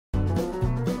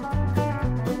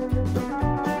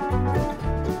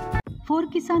Four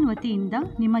Kisan ವತಿಯಿಂದ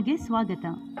ನಿಮಗೆ ಸ್ವಾಗತ.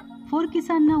 ಫೋರ್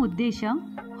ಕಿಸಾನ್ನ ಉದ್ದೇಶ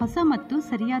ಹೊಸ ಮತ್ತು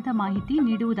ಸರಿಯಾದ ಮಾಹಿತಿ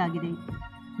ನೀಡುವುದಾಗಿದೆ.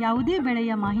 ಯಾವುದೇ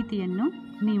ಬೆಳೆಯ ಮಾಹಿತಿಯನ್ನು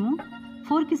ನೀವು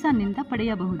ಫೋರ್ ಕಿಸಾನ್ನಿಂದ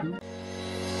ಪಡೆಯಬಹುದು.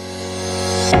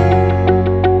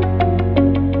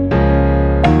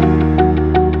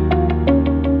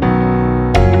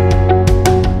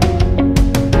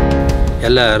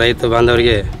 ಎಲ್ಲ ರೈತ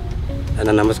ಬಾಂಧವರಿಗೆ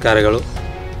ನನ್ನ ನಮಸ್ಕಾರಗಳು.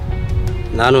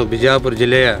 ನಾನು ಬಿಜಾಪುರ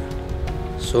ಜಿಲ್ಲೆಯ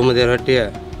ಸೋಮದೇವರಹಟ್ಟಿಯ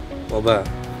ಒಬ್ಬ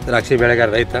ದ್ರಾಕ್ಷಿ ಬೆಳೆಗಾರ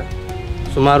ರೈತ.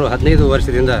 ಸುಮಾರು 15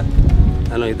 ವರ್ಷದಿಂದ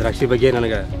ನಾನು ಈ ದ್ರಾಕ್ಷಿ ಬಗ್ಗೆ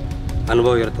ನನಗೆ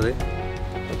ಅನುಭವ ಇರ್ತದೆ.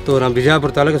 ಮತ್ತು ನಮ್ಮ ಬಿಜಾಪುರ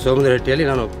ತಾಲೂಕು ಸೋಮದೇವರಹಟ್ಟಿಯಲ್ಲಿ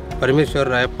ನಾನು ಪರಮೇಶ್ವರ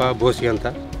ರಾಯಪ್ಪ ಬೋಸಿ ಅಂತ,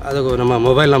 ಅದು ನಮ್ಮ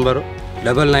ಮೊಬೈಲ್ ನಂಬರು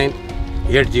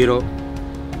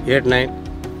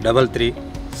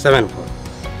 9980893374.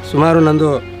 ಸುಮಾರು ನಂದು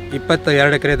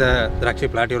 22 ಎಕರೆ ದ್ರಾಕ್ಷಿ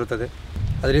ಪ್ಲಾಟ್ ಇರುತ್ತದೆ.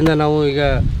 ಅದರಿಂದ ನಾವು ಈಗ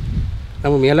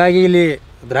ನಮ್ಮ ಮೇಲಾಗಿ ಇಲ್ಲಿ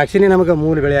ದ್ರಾಕ್ಷಿನೇ ನಮಗೆ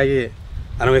ಮೂಲ ಬೆಳೆಯಾಗಿ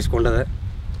ಅನ್ವಯಿಸ್ಕೊಂಡದೆ.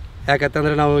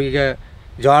 ಯಾಕಂತಂದರೆ ನಾವು ಈಗ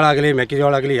ಜೋಳ ಆಗಲಿ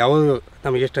ಮೆಕ್ಕೆಜೋಳ ಆಗಲಿ ಯಾವುದು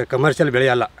ನಮಗೆ ಇಷ್ಟು ಕಮರ್ಷಿಯಲ್ ಬೆಳೆ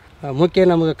ಅಲ್ಲ. ಮುಖ್ಯ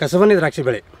ನಮಗೆ ಕಸಬನ್ನೇ ದ್ರಾಕ್ಷಿ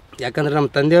ಬೆಳೆ. ಯಾಕಂದರೆ ನಮ್ಮ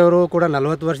ತಂದೆಯವರು ಕೂಡ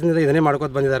 40 ವರ್ಷದಿಂದ ಇದನ್ನೇ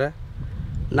ಮಾಡ್ಕೊತ ಬಂದಿದ್ದಾರೆ.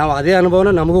 ನಾವು ಅದೇ ಅನುಭವನ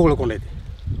ನಮಗೂ ಉಳ್ಕೊಂಡೈತಿ.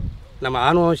 ನಮ್ಮ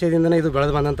ಆನುವಂಶದಿಂದನೇ ಇದು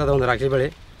ಬೆಳೆದು ಬಂದಂಥದ್ದು ಒಂದು ದ್ರಾಕ್ಷಿ ಬೆಳೆ.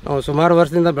 ನಾವು ಸುಮಾರು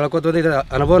ವರ್ಷದಿಂದ ಬೆಳ್ಕೊತ ಬಂದು ಇದರ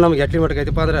ಅನುಭವ ನಮಗೆ ಎಟ್ಲಿ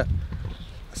ಮಟ್ಟಕ್ಕೈತಪ್ಪ ಅಂದ್ರೆ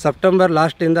ಸೆಪ್ಟೆಂಬರ್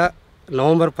ಲಾಸ್ಟಿಂದ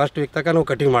ನವಂಬರ್ ಫಸ್ಟ್ ವೀಕ್ ತನಕ ನಾವು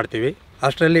ಕಟಿಂಗ್ ಮಾಡ್ತೀವಿ.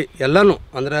 ಅಷ್ಟರಲ್ಲಿ ಎಲ್ಲನೂ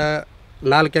ಅಂದ್ರೆ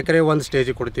 4 ಎಕರೆ ಒಂದು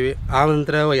ಸ್ಟೇಜಿಗೆ ಕೊಡ್ತೀವಿ. ಆ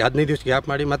ನಂತರ 15 ದಿವ್ಸ ಗ್ಯಾಪ್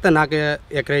ಮಾಡಿ ಮತ್ತೆ 4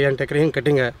 ಎಕರೆ 8 ಎಕರೆ ಹಿಂಗೆ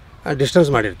ಕಟಿಂಗ್ ಡಿಸ್ಟೆನ್ಸ್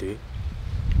ಮಾಡಿರ್ತೀವಿ.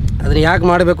 ಅದನ್ನು ಯಾಕೆ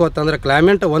ಮಾಡಬೇಕು ಅಂತಂದರೆ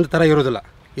ಕ್ಲೈಮೇಟ್ ಒಂದು ಥರ ಇರೋದಿಲ್ಲ.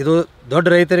 ಇದು ದೊಡ್ಡ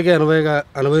ರೈತರಿಗೆ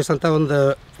ಅನುಭವಿಸೋಂಥ ಒಂದು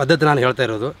ಪದ್ಧತಿ ನಾನು ಹೇಳ್ತಾ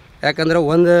ಇರೋದು. ಯಾಕಂದರೆ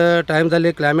ಒಂದು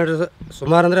ಟೈಮ್ದಲ್ಲಿ ಕ್ಲೈಮೇಟ್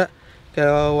ಸುಮಾರು ಅಂದರೆ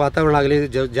ವಾತಾವರಣ ಆಗಲಿ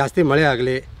ಜಾಸ್ತಿ ಮಳೆ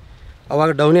ಆಗಲಿ ಅವಾಗ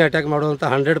ಡೌನಿ ಅಟ್ಯಾಕ್ ಮಾಡುವಂಥ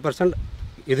 100%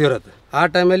 ಇದು ಇರುತ್ತೆ. ಆ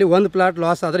ಟೈಮಲ್ಲಿ ಒಂದು ಪ್ಲಾಟ್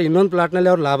ಲಾಸ್ ಆದರೆ ಇನ್ನೊಂದು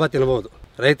ಪ್ಲಾಟ್ನಲ್ಲಿ ಅವ್ರು ಲಾಭ ತಿನ್ಬೋದು.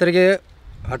 ರೈತರಿಗೆ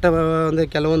ಒಂದು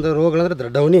ಕೆಲವೊಂದು ರೋಗಗಳಂದ್ರೆ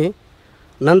ಡೌನಿ,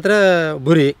 ನಂತರ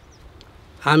ಬುರಿ,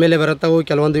 ಆಮೇಲೆ ಬರುತ್ತವು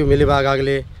ಕೆಲವೊಂದು ಮಿಲಿಬಾಗ್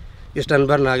ಆಗಲಿ ಇಸ್ಟರ್ನ್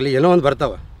ಬರ್ನ್ ಆಗಲಿ ಏನೋ ಒಂದು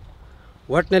ಬರ್ತಾವೆ.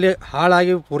 ಒಟ್ಟಿನಲ್ಲಿ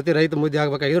ಹಾಳಾಗಿ ಪೂರ್ತಿ ರೈತ ಮುದ್ದೆ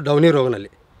ಆಗಬೇಕಾಗಿದ್ದು ಡೌನಿ ರೋಗನಲ್ಲಿ.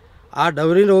 ಆ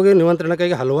ಡೌನಿ ರೋಗ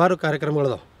ನಿಯಂತ್ರಣಕ್ಕಾಗಿ ಹಲವಾರು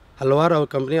ಕಾರ್ಯಕ್ರಮಗಳದಾವೆ, ಹಲವಾರು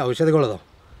ಕಂಪ್ನಿ ಔಷಧಿಗಳದಾವೆ.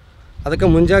 ಅದಕ್ಕೆ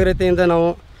ಮುಂಜಾಗ್ರತೆಯಿಂದ ನಾವು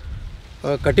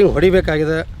ಕಟಿಂಗ್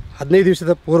ಹೊಡಿಬೇಕಾಗಿದೆ. 15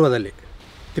 ದಿವಸದ ಪೂರ್ವದಲ್ಲಿ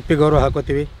ತಿಪ್ಪಿ ಗೌರವ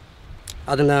ಹಾಕೋತೀವಿ,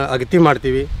 ಅದನ್ನು ಅಗತಿ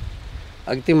ಮಾಡ್ತೀವಿ.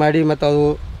 ಅಗತಿ ಮಾಡಿ ಮತ್ತು ಅದು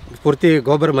ಪೂರ್ತಿ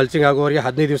ಗೊಬ್ಬರ ಮಲ್ಚಿಂಗ್ ಆಗೋವರೆಗೆ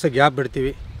 15 ದಿವಸ ಗ್ಯಾಪ್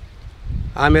ಬಿಡ್ತೀವಿ.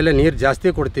 ಆಮೇಲೆ ನೀರು ಜಾಸ್ತಿ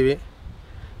ಕೊಡ್ತೀವಿ.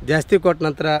 ಜಾಸ್ತಿ ಕೊಟ್ಟ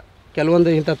ನಂತರ ಕೆಲವೊಂದು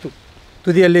ಇಂಥ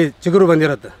ತುದಿಯಲ್ಲಿ ಚಿಗುರು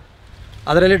ಬಂದಿರುತ್ತೆ,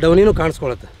 ಅದರಲ್ಲಿ ಡೌನಿನೂ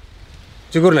ಕಾಣಿಸ್ಕೊಳುತ್ತೆ.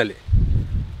 ಚಿಗುರಿನಲ್ಲಿ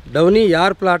ಡೌನಿ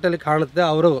ಯಾರು ಪ್ಲಾಟಲ್ಲಿ ಕಾಣುತ್ತೆ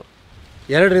ಅವರು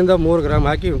 2 ರಿಂದ 3 ಗ್ರಾಮ್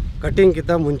ಹಾಕಿ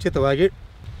ಕಟ್ಟಿಂಗ್ಗಿಂತ ಮುಂಚಿತವಾಗಿ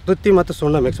ತುತ್ತಿ ಮತ್ತು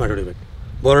ಸುಣ್ಣ ಮಿಕ್ಸ್ ಮಾಡಿ ಹೊಡಿಬೇಕು,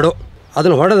 ಬೋರ್ಡೋ.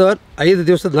 ಅದನ್ನು ಹೊಡೆದ 5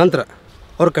 ದಿವಸದ ನಂತರ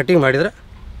ಅವ್ರು ಕಟ್ಟಿಂಗ್ ಮಾಡಿದರೆ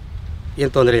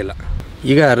ಏನು ತೊಂದರೆ ಇಲ್ಲ.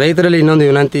 ಈಗ ರೈತರಲ್ಲಿ ಇನ್ನೊಂದು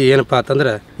ವಿನಂತಿ ಏನಪ್ಪ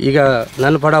ಅಂತಂದ್ರೆ, ಈಗ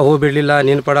ನನ್ನ ಪಡ ಹೂ ಬಿಡಲಿಲ್ಲ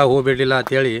ನಿನ್ನ ಪಡ ಹೂ ಬಿಡಲಿಲ್ಲ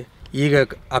ಅಂತೇಳಿ ಈಗ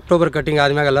ಅಕ್ಟೋಬರ್ ಕಟ್ಟಿಂಗ್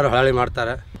ಆದ್ಮೇಲೆ ಎಲ್ಲರೂ ಹಳಾಳಿ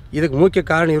ಮಾಡ್ತಾರೆ. ಇದಕ್ಕೆ ಮುಖ್ಯ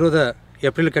ಕಾರಣ ಇರೋದು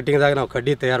ಏಪ್ರಿಲ್ ಕಟ್ಟಿಂಗ್ದಾಗ ನಾವು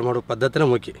ಕಡ್ಡಿ ತಯಾರು ಮಾಡೋ ಪದ್ಧತಿನ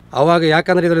ಮುಖ್ಯ. ಅವಾಗ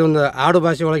ಯಾಕಂದ್ರೆ ಇದರಲ್ಲಿ ಒಂದು ಆಡು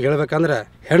ಭಾಷೆ ಒಳಗೆ ಹೇಳ್ಬೇಕಂದ್ರೆ,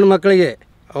 ಹೆಣ್ಮಕ್ಳಿಗೆ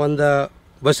ಒಂದು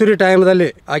ಬಸುರಿ ಟೈಮ್ದಲ್ಲಿ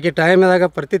ಆಕೆ ಟೈಮ್ದಾಗ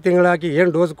ಪ್ರತಿ ತಿಂಗಳು ಆಕೆ ಏನು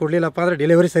ಡೋಸ್ ಕೊಡಲಿಲ್ಲಪ್ಪ ಅಂದರೆ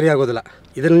ಡೆಲಿವರಿ ಸರಿ ಆಗೋದಿಲ್ಲ.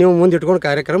 ಇದನ್ನು ನೀವು ಮುಂದೆ ಇಟ್ಕೊಂಡು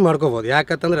ಕಾರ್ಯಕ್ರಮ ಮಾಡ್ಕೋಬೋದು.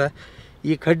 ಯಾಕಂತಂದ್ರೆ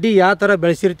ಈ ಕಡ್ಡಿ ಯಾವ ಥರ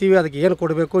ಬೆಳೆಸಿರ್ತೀವಿ, ಅದಕ್ಕೆ ಏನು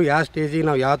ಕೊಡಬೇಕು, ಯಾವ ಸ್ಟೇಜಿಗೆ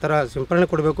ನಾವು ಯಾವ ಥರ ಸಿಂಪರಣೆ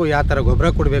ಕೊಡಬೇಕು, ಯಾವ ಥರ ಗೊಬ್ಬರ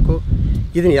ಕೊಡಬೇಕು,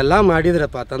 ಇದನ್ನೆಲ್ಲ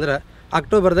ಮಾಡಿದ್ರಪ್ಪ ಅಂತಂದ್ರೆ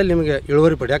ಅಕ್ಟೋಬರ್ದಲ್ಲಿ ನಿಮಗೆ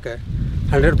ಇಳುವರಿ ಪಡ್ಯೋಕೆ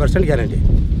 100% ಗ್ಯಾರಂಟಿ.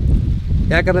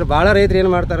 ಯಾಕಂದ್ರೆ ಭಾಳ ರೈತರು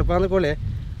ಏನು ಮಾಡ್ತಾರಪ್ಪ ಅಂದ್ಕೊಳ್ಳಿ,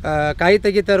 ಕಾಯಿ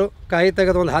ತೆಗಿತಾರೋ, ಕಾಯಿ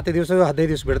ತೆಗೆದು ಒಂದು 10 ದಿವಸ 15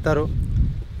 ದಿವಸ ಬಿಡ್ತಾರೋ,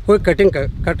 ಹೋಗಿ ಕಟಿಂಗ್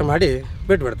ಕಟ್ ಮಾಡಿ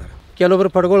ಬಿಟ್ಬಿಡ್ತಾರೆ.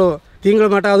 ಕೆಲವೊಬ್ಬರು ಪಡ್ಗಳು ತಿಂಗಳ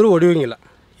ಮಟ್ಟ ಆದರೂ ಹೊಡಿಯೋಂಗಿಲ್ಲ.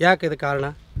 ಯಾಕೆ ಇದು ಕಾರಣ?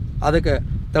 ಅದಕ್ಕೆ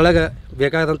ತಳಗೆ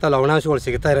ಬೇಕಾದಂಥ ಲವಣಾಂಶಗಳು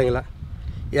ಸಿಗ್ತಾ ಇರೋಂಗಿಲ್ಲ.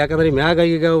 ಯಾಕಂದರೆ ಮ್ಯಾಗ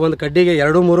ಈಗ ಒಂದು ಕಡ್ಡಿಗೆ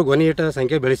 2-3 ಗೊನೆ ಇಟ್ಟ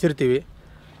ಸಂಖ್ಯೆ ಬೆಳೆಸಿರ್ತೀವಿ,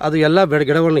 ಅದು ಎಲ್ಲ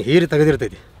ಗಿಡಗಳನ್ನು ಹೀರಿ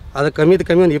ತೆಗೆದಿರ್ತೈತಿ. ಅದಕ್ಕೆ ಕಮ್ಮಿ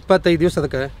ಒಂದು 25 ದಿವಸ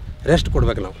ಅದಕ್ಕೆ ರೆಸ್ಟ್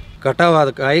ಕೊಡ್ಬೇಕು ನಾವು.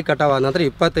 ಅದಕ್ಕೆ ಕಾಯಿ ಕಟಾವಾದ ನಂತರ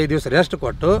 25 ದಿವಸ ರೆಸ್ಟ್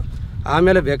ಕೊಟ್ಟು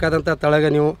ಆಮೇಲೆ ಬೇಕಾದಂಥ ತಳಗೆ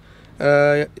ನೀವು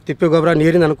ತಿಪ್ಪೆ ಗೊಬ್ಬರ,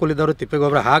 ನೀರಿನ ಅನುಕೂಲ ಇದ್ದವರು ತಿಪ್ಪೆ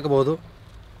ಗೊಬ್ಬರ ಹಾಕ್ಬೋದು.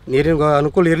 ನೀರಿನ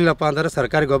ಅನುಕೂಲ ಇರಲಿಲ್ಲಪ್ಪ ಅಂದ್ರೆ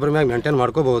ಸರ್ಕಾರಿ ಗೊಬ್ಬರ ಮ್ಯಾಗ ಮೇಂಟೈನ್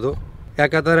ಮಾಡ್ಕೋಬೋದು.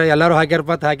 ಯಾಕಂದ್ರೆ ಎಲ್ಲರೂ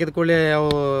ಹಾಕಿದ ಕೂಡಲೇ ಅವು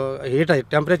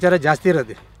ಟೆಂಪ್ರೇಚರ್ ಜಾಸ್ತಿ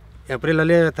ಇರುತ್ತೆ.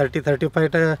 ಏಪ್ರಿಲಲ್ಲಿ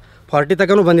 30-35-40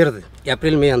 ತನಕನೂ ಬಂದಿರುತ್ತೆ.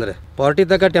 ಏಪ್ರಿಲ್ ಮೇ ಅಂದರೆ 40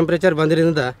 ತನಕ ಟೆಂಪ್ರೇಚರ್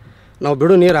ಬಂದಿರೋದ್ರಿಂದ ನಾವು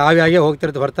ಬಿಡು ನೀರು ಆವಿಯಾಗಿ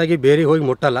ಹೋಗ್ತಿರ್ತದೆ, ಹೊರತಾಗಿ ಬೇರೆ ಹೋಗಿ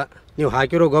ಮುಟ್ಟಲ್ಲ. ನೀವು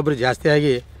ಹಾಕಿರೋ ಗೊಬ್ಬರ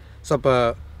ಜಾಸ್ತಿಯಾಗಿ ಸ್ವಲ್ಪ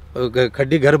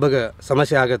ಕಡ್ಡಿ ಗರ್ಭಗೆ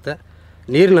ಸಮಸ್ಯೆ ಆಗುತ್ತೆ.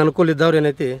 ನೀರಿನ ಅನುಕೂಲ ಇದ್ದವ್ರು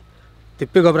ಏನೈತಿ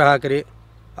ತಿಪ್ಪಿ ಗೊಬ್ಬರ ಹಾಕಿರಿ.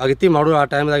 ಅಗತಿ ಮಾಡೋ ಆ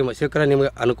ಟೈಮ್ದಾಗ ಸಿಕ್ಕರೆ ನಿಮ್ಗೆ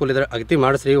ಅನುಕೂಲ ಇದ್ರೆ ಅಗತಿ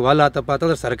ಮಾಡಿಸ್ರಿ. ಒಲ್ಲ ಆತಪ್ಪ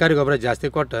ಅಂತಂದ್ರೆ ಸರ್ಕಾರಿ ಗೊಬ್ಬರ ಜಾಸ್ತಿ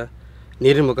ಕೊಟ್ಟು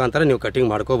ನೀರಿನ ಮುಖಾಂತರ ನೀವು ಕಟಿಂಗ್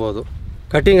ಮಾಡ್ಕೋಬೋದು.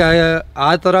 ಕಟಿಂಗ್ ಆ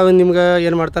ಥರ ನಿಮ್ಗೆ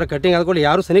ಏನು ಮಾಡ್ತಾರೆ, ಕಟಿಂಗ್ ಆದ್ಕೊಂಡು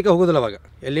ಯಾರೂ ಸನಿಕ ಹೋಗೋದಿಲ್ಲ. ಅವಾಗ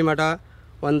ಎಲ್ಲಿ ಮಠ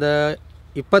ಒಂದು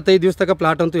 25 ದಿವಸ ತನಕ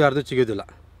ಪ್ಲಾಟ್ ಅಂತೂ ಯಾರ್ದು ಚಿಗೋದಿಲ್ಲ.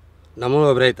 ನಮ್ಮ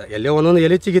ಒಬ್ಬ ರೈತ ಎಲ್ಲೇ ಒಂದೊಂದು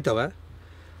ಎಲೆ ಚಿಗಿತಾವೆ,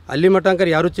 ಅಲ್ಲಿ ಮಟ್ಟ ಅಂಕರ್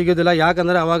ಯಾರೂ ಚಿಗೋದಿಲ್ಲ.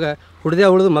 ಯಾಕಂದ್ರೆ ಅವಾಗ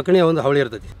ಹುಡ್ದು ಮಕ್ಕಣಿ ಒಂದು ಹವಳಿ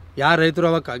ಇರ್ತೈತಿ. ಯಾರು ರೈತರು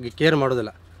ಅವಾಗ ಕೇರ್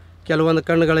ಮಾಡೋದಿಲ್ಲ. ಕೆಲವೊಂದು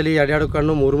ಕಣ್ಣುಗಳಲ್ಲಿ 2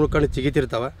 ಕಣ್ಣು 3 ಕಣ್ಣು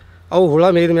ಚಿಗಿತಿರ್ತಾವೆ. ಅವು ಹುಳ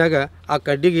ಮೇಯ್ದ ಮ್ಯಾಗ ಆ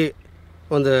ಕಡ್ಡಿಗೆ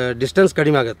ಒಂದು ಡಿಸ್ಟೆನ್ಸ್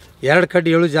ಕಡಿಮೆ ಆಗುತ್ತೆ. 2 ಕಡ್ಡಿ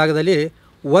ಏಳು ಜಾಗದಲ್ಲಿ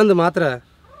ಒಂದು ಮಾತ್ರ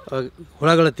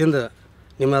ಹುಳಗಳು ತಿಂದು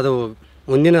ನಿಮ್ಮ ಅದು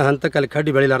ಮುಂದಿನ ಹಂತಕ್ಕೆ ಅಲ್ಲಿ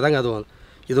ಕಡ್ಡಿ ಬೆಳಿಲಾರ್ದಂಗೆ ಅದು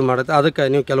ಇದು ಮಾಡುತ್ತೆ. ಅದಕ್ಕೆ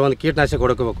ನೀವು ಕೆಲವೊಂದು ಕೀಟನಾಶಕ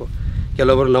ಹೊಡ್ಕೋಬೇಕು.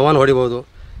 ಕೆಲವೊಬ್ಬರು ನವಾನ್ ಹೊಡಿಬೋದು,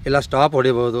 ಇಲ್ಲ ಸ್ಟಾಪ್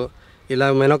ಹೊಡಿಬೋದು, ಇಲ್ಲ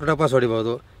ಮೆನೋಕ್ಟೋಪಾಸ್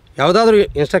ಹೊಡಿಬೋದು. ಯಾವುದಾದ್ರೂ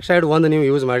ಇನ್ಸೆಕ್ಟಿಸೈಡ್ ಒಂದು ನೀವು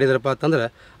ಯೂಸ್ ಮಾಡಿದ್ರಪ್ಪ ಅಂತಂದ್ರೆ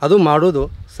ಅದು ಮಾಡೋದು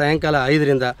ಸಾಯಂಕಾಲ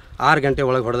 5ರಿಂದ 6 ಗಂಟೆ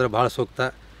ಒಳಗೆ ಹೊಡೆದ್ರೆ ಭಾಳ ಸೂಕ್ತ.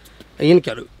 ಇನ್ನು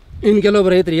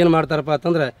ಕೆಲವೊಬ್ಬರು ರೈತರು ಏನು ಮಾಡ್ತಾರಪ್ಪ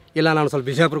ಅಂತಂದ್ರೆ, ಇಲ್ಲ ನಾನು ಸ್ವಲ್ಪ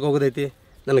ಬಿಜಾಪುರಕ್ಕೆ ಹೋಗೋದೈತಿ,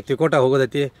 ನನಗೆ ತಿಕೋಟ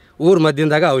ಹೋಗೋದೈತಿ, ಊರು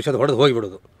ಮಧ್ಯದಾಗ ಔಷಧ ಹೊಡೆದು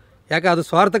ಹೋಗಿಬಿಡೋದು. ಯಾಕೆ ಅದು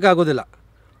ಸ್ವಾರ್ಥಕ್ಕೆ ಆಗೋದಿಲ್ಲ.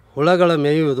 ಹುಳಗಳ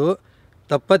ಮೇಯುವುದು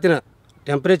ತಪ್ಪತ್ತಿನ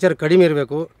ಟೆಂಪ್ರೇಚರ್ ಕಡಿಮೆ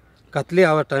ಇರಬೇಕು. ಕತ್ಲಿ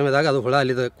ಆವ ಟೈಮ್ದಾಗ ಅದು ಹುಳ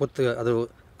ಅಲ್ಲಿದ ಕೂತು ಅದು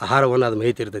ಆಹಾರವನ್ನು ಅದು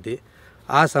ಮೇಯ್ತಿರ್ತೈತಿ.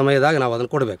 ಆ ಸಮಯದಾಗ ನಾವು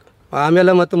ಅದನ್ನು ಕೊಡಬೇಕು.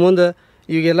 ಆಮೇಲೆ ಮತ್ತು ಮುಂದೆ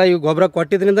ಈಗೆಲ್ಲ ಈ ಗೊಬ್ಬರ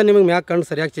ಕೊಟ್ಟಿದ್ದರಿಂದ ನಿಮಗೆ ಮ್ಯಾಗ ಕಣ್ಣು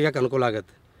ಸರಿಯಾಗಿ ಸಿಗೋಕೆ ಅನುಕೂಲ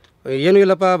ಆಗುತ್ತೆ. ಏನೂ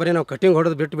ಇಲ್ಲಪ್ಪ, ಬರೀ ನಾವು ಕಟ್ಟಿಂಗ್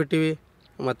ಹೊಡೆದು ಬಿಟ್ಟಿವಿ,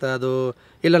 ಮತ್ತು ಅದು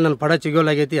ಇಲ್ಲ ನನ್ನ ಪಡ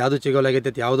ಚಿಗೋಲಾಗೈತಿ, ಅದು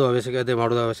ಚಿಗೋಲಾಗೈತಿ, ಯಾವುದೂ ಅವಶ್ಯಕತೆ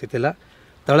ಮಾಡೋದು ಅವಶ್ಯಕತೆ ಇಲ್ಲ.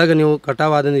 ತಳಗೆ ನೀವು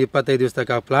ಕಟಾವಾದಿಂದ 25 ದಿವಸ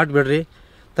ತನಕ ಪ್ಲಾಟ್ ಬಿಡ್ರಿ,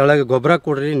 ತಳಗೆ ಗೊಬ್ಬರ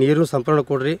ಕೊಡ್ರಿ, ನೀರು ಸಂಪರ್ಣ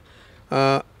ಕೊಡ್ರಿ.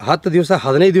 10 ದಿವಸ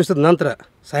 15 ದಿವಸದ ನಂತರ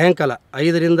ಸಾಯಂಕಾಲ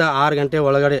 5ರಿಂದ 6 ಗಂಟೆ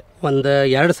ಒಳಗಡೆ ಒಂದು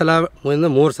 2 ಸಲ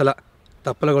 3 ಸಲ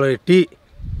ತಪ್ಪಲುಗಳ ಟೀ,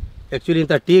 ಆ್ಯಕ್ಚುಲಿ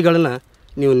ಇಂಥ ಟೀಗಳನ್ನು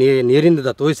ನೀವು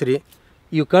ನೀರಿಂದ ತೋಯಿಸ್ರಿ.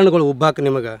 ಇವು ಕಣ್ಣುಗಳು ಉಬ್ಬಾಕ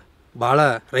ನಿಮಗೆ ಭಾಳ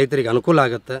ರೈತರಿಗೆ ಅನುಕೂಲ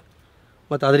ಆಗುತ್ತೆ.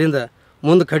 ಮತ್ತು ಅದರಿಂದ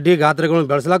ಮುಂದೆ ಕಡ್ಡಿ ಗಾತ್ರಗಳನ್ನು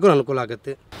ಬೆಳೆಸ್ಲಾಕೂ ಅನುಕೂಲ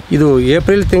ಆಗುತ್ತೆ. ಇದು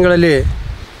ಏಪ್ರಿಲ್ ತಿಂಗಳಲ್ಲಿ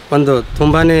ಒಂದು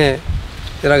ತುಂಬಾ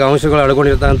ಇದ್ರಾಗ ಅಂಶಗಳು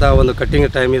ಅಡಗೊಂಡಿರ್ತಂಥ ಒಂದು ಕಟ್ಟಿಂಗ್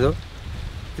ಟೈಮ್ ಇದು.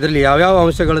 ಇದರಲ್ಲಿ ಯಾವ್ಯಾವ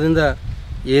ಅಂಶಗಳಿಂದ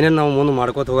ಏನೇನು ನಾವು ಮುಂದೆ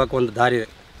ಮಾಡ್ಕೋತ ಹೋಗೋಕೆ ಒಂದು ದಾರಿ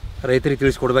ರೈತರಿಗೆ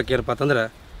ತಿಳಿಸ್ಕೊಡ್ಬೇಕೇನಪ್ಪ ಅಂತಂದ್ರೆ,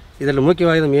 ಇದರಲ್ಲಿ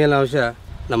ಮುಖ್ಯವಾದ ಮೇನ್ ಅಂಶ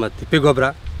ನಮ್ಮ ತಿಪ್ಪಿ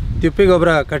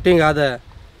ಗೊಬ್ಬರ ಕಟ್ಟಿಂಗ್ ಆದ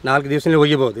 4 ದಿವಸದಲ್ಲಿ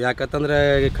ಒಗಿಬೋದು. ಯಾಕಂತಂದರೆ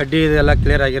ಕಡ್ಡಿ ಇದೆಲ್ಲ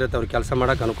ಕ್ಲಿಯರ್ ಆಗಿರುತ್ತೆ, ಅವ್ರಿಗೆ ಕೆಲಸ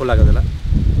ಮಾಡೋಕೆ ಅನುಕೂಲ ಆಗೋದಿಲ್ಲ.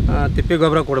 ತಿಪ್ಪಿ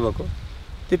ಗೊಬ್ಬರ ಕೊಡಬೇಕು.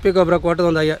 ತಿಪ್ಪಿ ಗೊಬ್ಬರ ಕೊಟ್ಟು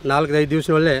ಒಂದು 4-5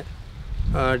 ದಿವಸದಲ್ಲೇ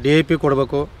DAP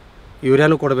ಕೊಡಬೇಕು,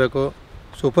 ಯೂರಿಯಾನು ಕೊಡಬೇಕು.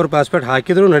 ಸೂಪರ್ ಫಾಸ್ಫೇಟ್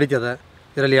ಹಾಕಿದ್ರೂ ನಡೀತದೆ.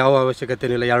 ಇದರಲ್ಲಿ ಯಾವ ಅವಶ್ಯಕತೆ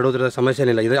ಇಲ್ಲ, ಎರಡೂದ್ರ ಸಮಸ್ಯೆ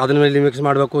ಇಲ್ಲ. ಇದು ಅದನ್ನ ಮೇಲೆ ಮಿಕ್ಸ್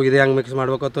ಮಾಡಬೇಕು, ಇದು ಹೆಂಗೆ ಮಿಕ್ಸ್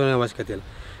ಮಾಡಬೇಕು ಅಂತ ಅವಶ್ಯಕತೆ ಇಲ್ಲ,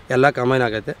 ಎಲ್ಲ ಕಾಮನ್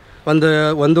ಆಗುತ್ತೆ.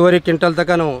 1.5 ಕ್ವಿಂಟಲ್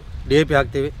ತನಕ ನಾವು DAP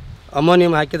ಹಾಕ್ತೀವಿ.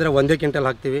 ಅಮೋನಿಯಂ ಹಾಕಿದರೆ 1 ಕ್ವಿಂಟಲ್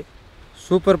ಹಾಕ್ತೀವಿ.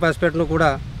 ಸೂಪರ್ ಫಾಸ್ಫೇಟ್ನು ಕೂಡ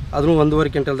ಅದನ್ನು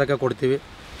 1.5 ಕ್ವಿಂಟಲ್ ತನಕ ಕೊಡ್ತೀವಿ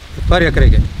ಪರ್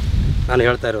ಎಕರೆಗೆ. ನಾನು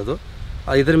ಹೇಳ್ತಾ ಇರೋದು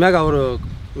ಇದ್ರ ಮ್ಯಾಗ ಅವರು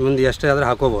ಮುಂದೆ ಎಷ್ಟೇ ಆದರೆ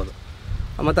ಹಾಕೋಬೋದು.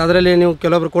 ಮತ್ತು ಅದರಲ್ಲಿ ನೀವು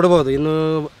ಕೆಲವೊಬ್ರು ಕೊಡ್ಬೋದು, ಇನ್ನು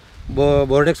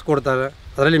ಬೋರ್ಡೆಕ್ಸ್ ಕೊಡ್ತಾರೆ,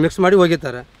 ಅದರಲ್ಲಿ ಮಿಕ್ಸ್ ಮಾಡಿ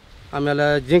ಒಗಿತಾರೆ. ಆಮೇಲೆ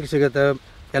ಜಿಂಕ್ ಸಿಗುತ್ತೆ,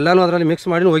 ಎಲ್ಲನೂ ಅದರಲ್ಲಿ ಮಿಕ್ಸ್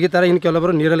ಮಾಡಿ ಒಗಿತಾರೆ. ಇನ್ನು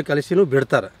ಕೆಲವೊಬ್ಬರು ನೀರಲ್ಲಿ ಕಲಿಸಿನೂ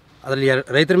ಬಿಡ್ತಾರೆ. ಅದರಲ್ಲಿ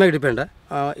ರೈತರ ಮೇಲೆ ಡಿಪೆಂಡ.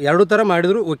 2 ಥರ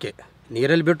ಮಾಡಿದ್ರು ಓಕೆ,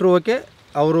 ನೀರಲ್ಲಿ ಬಿಟ್ಟರು ಓಕೆ,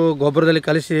 ಅವರು ಗೊಬ್ಬರದಲ್ಲಿ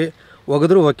ಕಲಿಸಿ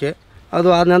ಒಗೆದ್ರು ಓಕೆ. ಅದು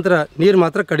ಆದ ನಂತರ ನೀರು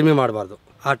ಮಾತ್ರ ಕಡಿಮೆ ಮಾಡಬಾರ್ದು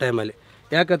ಆ ಟೈಮಲ್ಲಿ.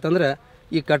 ಯಾಕಂತಂದ್ರೆ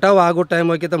ಈ ಕಟಾವು ಆಗೋ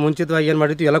ಟೈಮ್ಗಿಂತ ಮುಂಚಿತವಾಗಿ ಏನು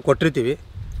ಮಾಡಿರ್ತೀವಿ ಎಲ್ಲ ಕೊಟ್ಟಿರ್ತೀವಿ.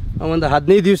 ಒಂದು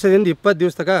 15 ದಿವಸದಿಂದ 20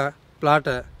 ದಿವಸ ತನಕ ಪ್ಲಾಟ್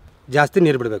ಜಾಸ್ತಿ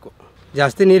ನೀರು ಬಿಡಬೇಕು.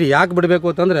 ಜಾಸ್ತಿ ನೀರು ಯಾಕೆ ಬಿಡಬೇಕು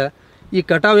ಅಂತಂದ್ರೆ, ಈ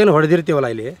ಕಟಾವು ಏನು ಹೊಡೆದಿರ್ತೀವಲ್ಲ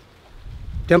ಇಲ್ಲಿ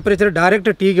ಟೆಂಪ್ರೇಚರ್ ಡೈರೆಕ್ಟ್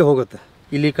ಟೀಗೆ ಹೋಗುತ್ತೆ.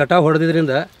 ಇಲ್ಲಿ ಕಟಾವು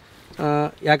ಹೊಡೆದಿದ್ದರಿಂದ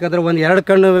ಯಾಕಂದ್ರೆ 1-2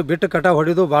 ಕಣ್ಣು ಬಿಟ್ಟು ಕಟಾವು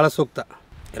ಹೊಡೆಯೋದು ಭಾಳ ಸೂಕ್ತ.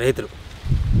 ರೈತರು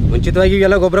ಮುಂಚಿತವಾಗಿ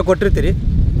ಇವೆಲ್ಲ ಗೊಬ್ಬರ ಕೊಟ್ಟಿರ್ತೀರಿ,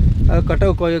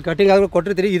 ಕಟಿಂಗ್ ಆದ್ರೂ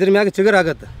ಕೊಟ್ಟಿರ್ತೀರಿ. ಇದ್ರ ಮ್ಯಾಗ ಚಿಗುರು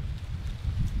ಆಗುತ್ತೆ.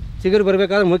 ಚಿಗುರು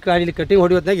ಬರಬೇಕಾದ್ರೆ ಮುಖ್ಯ ಇಲ್ಲಿ ಕಟಿಂಗ್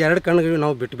ಹೊಡಿಯೋದ್ನಾಗ 2 ಕಣ್ಣು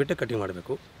ನಾವು ಬಿಟ್ಟು ಕಟಿಂಗ್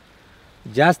ಮಾಡಬೇಕು.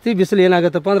 ಜಾಸ್ತಿ ಬಿಸಿಲು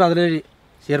ಏನಾಗುತ್ತಪ್ಪ ಅಂದ್ರೆ ಅದರಲ್ಲಿ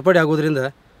ಸೇರ್ಪಡೆ ಆಗೋದ್ರಿಂದ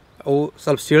ಅವು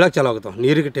ಸ್ವಲ್ಪ ಸೀಳಕ್ಕೆ ಚಾಲು ಆಗುತ್ತವೆ.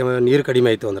 ನೀರು ಕಡಿಮೆ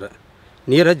ಆಯಿತು ಅಂದ್ರೆ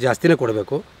ನೀರು ಜಾಸ್ತಿನೇ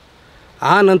ಕೊಡಬೇಕು.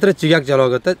 ಆ ನಂತರ ಚಿಗಾಕ್ಕೆ ಚಾಲು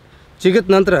ಆಗುತ್ತೆ.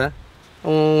 ಚಿಗಿದ ನಂತರ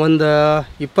ಒಂದು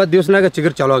 20 ದಿವಸನಾಗ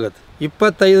ಚಿಗುರು ಚಾಲು ಆಗುತ್ತೆ.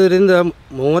 25ರಿಂದ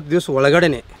 30 ದಿವಸ ಒಳಗಡೆ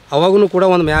ಅವಾಗೂ ಕೂಡ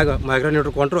ಒಂದು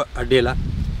ಮೈಗ್ರೇನೇಟರ್ ಕೊಂಡ್ರು ಅಡ್ಡಿ ಇಲ್ಲ.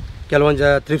 ಕೆಲವೊಂದು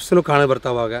ತ್ರಿಪ್ಸ್ನೂ ಕಾಣ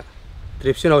ಬರ್ತಾವೆ. ಅವಾಗ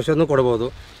ತ್ರಿಪ್ಸಿನ ಔಷಧನೂ ಕೊಡ್ಬೋದು.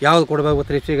 ಯಾವ್ದು ಕೊಡಬೇಕು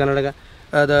ತ್ರಿಪ್ಸಿ ಕನ್ನಡಗ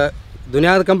ಅದು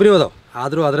ದುನಿಯಾದ ಕಂಪ್ನಿ ಅದಾವೆ.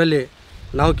 ಆದರೂ ಅದರಲ್ಲಿ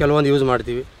ನಾವು ಕೆಲವೊಂದು ಯೂಸ್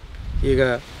ಮಾಡ್ತೀವಿ. ಈಗ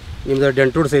ನಿಮ್ಮದು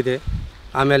ಡೆಂಟೂಡ್ಸ್ ಐತೆ,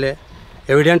 ಆಮೇಲೆ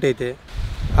ಎವಿಡೆಂಟ್ ಐತೆ,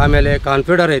 ಆಮೇಲೆ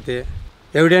ಕಾನ್ಫಿಡರ್ ಐತೆ.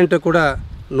 ಎವಿಡೆಂಟ್ ಕೂಡ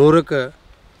 100ಕ್ಕೆ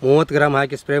 30 ಗ್ರಾಮ್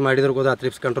ಹಾಕಿ ಸ್ಪ್ರೇ ಮಾಡಿದ್ರು ಕೂಡ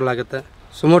ತ್ರಿಪ್ಸ್ ಕಂಟ್ರೋಲ್ ಆಗುತ್ತೆ.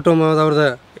 ಸುಮೋಟೋಮೋದವ್ರದ್ದು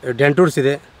ಡೆಂಟೂಡ್ಸ್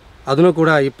ಇದೆ, ಅದನ್ನು ಕೂಡ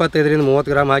 25ರಿಂದ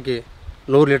 30 ಗ್ರಾಮ್ ಹಾಕಿ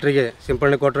 100 ಲೀಟ್ರಿಗೆ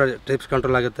ಸಿಂಪಡಣೆ ಕೊಟ್ಟರೆ ಟ್ರಿಪ್ಸ್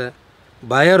ಕಂಟ್ರೋಲ್ ಆಗುತ್ತೆ.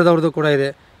 ಬಾಯರ್ದವ್ರದ್ದು ಕೂಡ ಇದೆ.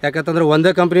 ಯಾಕಂತಂದ್ರೆ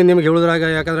ಒಂದೇ ಕಂಪ್ನಿ ನಿಮ್ಗೆ ಹೇಳಿದ್ರಾಗ,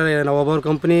 ಯಾಕಂದರೆ ನಾವು ಒಬ್ಬೊಬ್ರು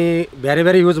ಕಂಪ್ನಿ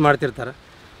ಬೇರೆ ಯೂಸ್ ಮಾಡ್ತಿರ್ತಾರೆ.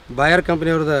 ಬಾಯರ್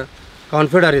ಕಂಪ್ನಿಯವ್ರದ್ದು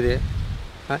ಕಾನ್ಫಿಡರ್ ಇದೆ.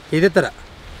 ಇದೇ ಥರ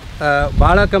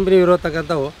ಭಾಳ ಕಂಪ್ನಿ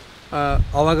ಇರೋತಕ್ಕಂಥವು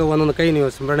ಅವಾಗ ಒಂದೊಂದು ಕೈ ನೀವು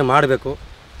ಸಿಂಪಡಣೆ ಮಾಡಬೇಕು.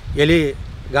 ಎಲೆ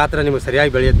ಗಾತ್ರ ನಿಮಗೆ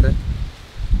ಸರಿಯಾಗಿ ಬೆಳೆಯುತ್ತೆ.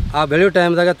 ಆ ಬೆಳೆಯೋ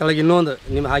ಟೈಮ್ದಾಗ ತಳಗೆ ಇನ್ನೊಂದು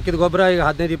ನಿಮ್ಮ ಹಾಕಿದ ಗೊಬ್ಬರ ಈಗ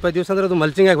 15-20 ದಿವಸ ಅಂದ್ರೆ ಅದು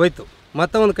ಮಲ್ಚಿಂಗಾಗಿ ಹೋಯ್ತು.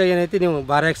 ಮತ್ತು ಒಂದು ಕೈ ಏನೈತಿ ನೀವು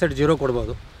ಬಾರಾಕ್ಸೈಡ್ 0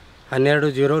 ಕೊಡ್ಬೋದು.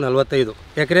 12-0-45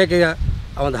 ಎಕರೆಗೆ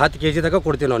ಒಂದು 10 kg ತನಕ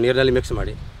ಕೊಡ್ತೀವಿ ನಾವು ನೀರಿನಲ್ಲಿ ಮಿಕ್ಸ್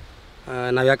ಮಾಡಿ.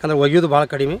 ನಾವು ಯಾಕಂದ್ರೆ ಒಗೆಯೋದು ಭಾಳ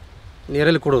ಕಡಿಮೆ,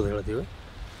 ನೀರಲ್ಲಿ ಕೊಡೋದು ಹೇಳ್ತೀವಿ.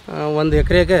 1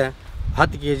 ಎಕರೆಗೆ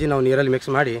 10 kg ನಾವು ನೀರಲ್ಲಿ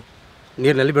ಮಿಕ್ಸ್ ಮಾಡಿ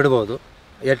ನೀರಿನಲ್ಲಿ ಬಿಡ್ಬೋದು.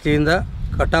 ಎಟ್ಟಿಯಿಂದ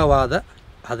ಕಟಾವಾದ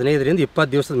 15ರಿಂದ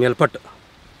 20 ದಿವಸದ ಮೇಲ್ಪಟ್ಟು.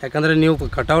 ಯಾಕಂದರೆ ನೀವು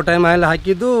ಕಟಾವು ಟೈಮ್ ಎಲ್ಲ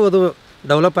ಹಾಕಿದ್ದು ಅದು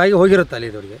ಡೆವಲಪ್ ಆಗಿ ಹೋಗಿರುತ್ತೆ ಅಲ್ಲಿ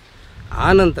ಇದವ್ರಿಗೆ. ಆ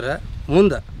ನಂತರ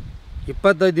ಮುಂದೆ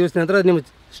 25 ದಿವಸ ನಂತರ ನಿಮ್ಗೆ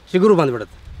ಚಿಗುರು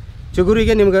ಬಂದುಬಿಡುತ್ತೆ.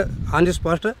 ಚಿಗುರಿಗೆ ನಿಮ್ಗೆ ಆನ್ ದಿ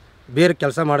ಸ್ಪಾಟ್ ಬೇರೆ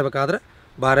ಕೆಲಸ ಮಾಡಬೇಕಾದ್ರೆ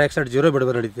ಬಾರಾಕ್ಸೈಡ್ 0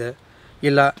 ಬಿಡಬೇಕು ನಡೀತದೆ.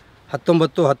 ಇಲ್ಲ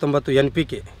 19-19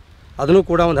 NPK ಅದನ್ನು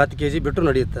ಕೂಡ ಒಂದು 10 kg ಬಿಟ್ಟು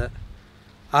ನಡೆಯುತ್ತೆ.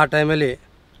 ಆ ಟೈಮಲ್ಲಿ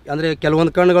ಅಂದರೆ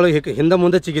ಕೆಲವೊಂದು ಕಣ್ಣುಗಳು ಹಿಂದೆ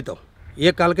ಮುಂದೆ ಚಿಗಿತಾವೆ,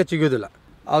 ಕಾಲಕ್ಕೆ ಚಿಗಿಯೋದಿಲ್ಲ.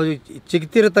 ಅವು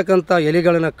ಚಿಗ್ತಿರತಕ್ಕಂಥ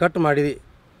ಎಲೆಗಳನ್ನು ಕಟ್ ಮಾಡಿ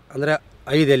ಅಂದರೆ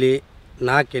 5 ಎಲೆ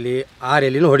 4 ಎಲೆ 6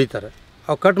 ಎಲೆನೂ ಹೊಡಿತಾರೆ.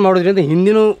 ಅವು ಕಟ್ ಮಾಡೋದ್ರಿಂದ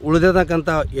ಹಿಂದಿನ ಉಳಿದಿರ್ತಕ್ಕಂಥ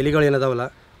ಎಲೆಗಳು ಏನದಾವಲ್ಲ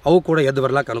ಅವು ಕೂಡ ಎದ್ದು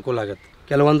ಬರ್ಲಿಕ್ಕೆ ಅನುಕೂಲ ಆಗುತ್ತೆ.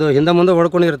 ಕೆಲವೊಂದು ಹಿಂದೆ ಮುಂದೆ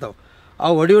ಹೊಡ್ಕೊಂಡಿರ್ತಾವೆ.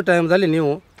 ಅವು ಹೊಡಿಯೋ ಟೈಮ್ದಲ್ಲಿ ನೀವು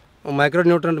ಮೈಕ್ರೋ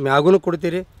ನ್ಯೂಟ್ರೆಂಟ್ ಮ್ಯಾಗೂ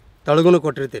ಕೊಡ್ತೀರಿ, ತಳಗೂ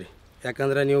ಕೊಟ್ಟಿರ್ತೀರಿ.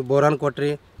 ಯಾಕಂದರೆ ನೀವು ಬೋರಾನ್ ಕೊಟ್ರಿ,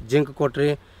 ಜಿಂಕ್ ಕೊಟ್ರಿ,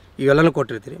 ಇವೆಲ್ಲನೂ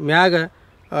ಕೊಟ್ಟಿರ್ತೀರಿ. ಮ್ಯಾಗ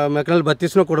ಮೆಕ್ನಲ್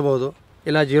 32 ಕೊಡ್ಬೋದು,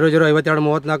 ಇಲ್ಲ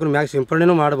 005234 ಮ್ಯಾಗ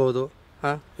ಸಿಂಪರಣೆನೂ ಮಾಡ್ಬೋದು.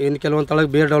 ಇನ್ನು ಕೆಲವೊಂದು ತಳಗೆ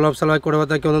ಬೇರೆ ಡೆವಲಪ್ ಸಲುವಾಗಿ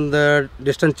ಕೊಡೋದಕ್ಕೆ ಒಂದೊಂದು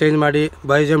ಡಿಸ್ಟೆನ್ಸ್ ಚೇಂಜ್ ಮಾಡಿ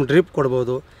ಬಯೋಜಮ್ ಡ್ರಿಪ್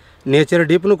ಕೊಡ್ಬೋದು, ನೇಚರ್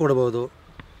ಡೀಪ್ನೂ ಕೊಡ್ಬೋದು.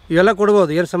 ಇವೆಲ್ಲ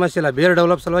ಕೊಡ್ಬೋದು, ಏನು ಸಮಸ್ಯೆ ಇಲ್ಲ. ಬೇರೆ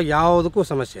ಡೆವಲಪ್ ಸಲುವಾಗಿ ಯಾವುದಕ್ಕೂ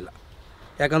ಸಮಸ್ಯೆ ಇಲ್ಲ.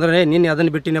 ಯಾಕಂದರೆ ನಿನ್ನೆ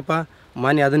ಅದನ್ನು ಬಿಟ್ಟಿನಪ್ಪ,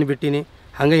 ಮೊನ್ನೆ ಅದನ್ನು ಬಿಟ್ಟಿನಿ,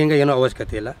 ಹಂಗೆ ಹಿಂಗೆ ಏನೋ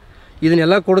ಅವಶ್ಯಕತೆ ಇಲ್ಲ.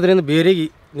 ಇದನ್ನೆಲ್ಲ ಕೊಡೋದ್ರಿಂದ ಬೇರೆಗೆ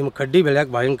ನಿಮ್ಮ ಕಡ್ಡಿ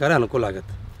ಬೆಳೆಯೋಕೆ ಭಯಂಕರ ಅನುಕೂಲ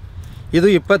ಆಗುತ್ತೆ. ಇದು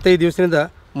 25 ದಿವಸದಿಂದ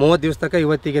 30 ದಿವಸ ತನಕ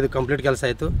ಇವತ್ತಿಗೆ ಇದು ಕಂಪ್ಲೀಟ್ ಕೆಲಸ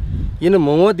ಆಯಿತು. ಇನ್ನು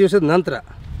 30 ದಿವಸದ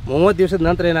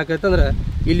ನಂತರ ಏನಾಗ್ತೈತೆ ಅಂದ್ರೆ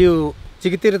ಇಲ್ಲಿ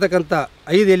ಚಿಗಿತಿರ್ತಕ್ಕಂಥ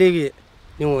 5 ಎಲೆಗೆ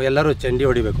ನೀವು ಎಲ್ಲರೂ ಚಂಡಿ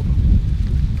ಹೊಡಿಬೇಕು.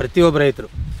 ಪ್ರತಿಯೊಬ್ಬ ರೈತರು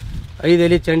 5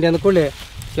 ಎಲೆ ಚಂಡಿ ಅಂದ್ಕೊಳ್ಳಿ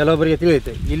ಕೆಲವೊಬ್ಬರಿಗೆ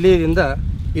ತಿಳಿಯುತ್ತೆ. ಇಲ್ಲಿಂದ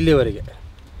ಇಲ್ಲಿವರೆಗೆ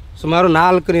ಸುಮಾರು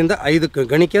 4ರಿಂದ 5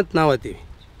 ಗಣಿಕೆ ಅಂತ ನಾವು ಅಂತೀವಿ,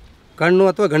 ಕಣ್ಣು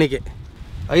ಅಥವಾ ಗಣಿಕೆ.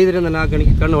 5ರಿಂದ 4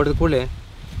 ಗಣಿಕೆ ಕಣ್ಣು ಹೊಡೆದ ಕೂಡಲೇ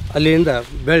ಅಲ್ಲಿಂದ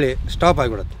ಬೆಳೆ ಸ್ಟಾಪ್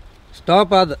ಆಗಿಬಿಡುತ್ತೆ.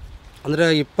 ಸ್ಟಾಪ್ ಆದ ಅಂದರೆ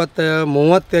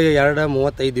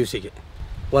 32-35 ದಿವಸಿಗೆ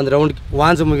ಒಂದು ರೌಂಡ್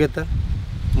ವಾನ್ಸ್ ಮುಗಿಯುತ್ತೆ.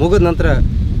 ಮುಗಿದ ನಂತರ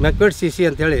ಮೆಕ್ವೆಡ್ CC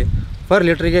ಅಂಥೇಳಿ ಪರ್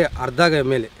ಲೀಟ್ರಿಗೆ ಅರ್ಧ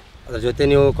ml, ಅದ್ರ ಜೊತೆ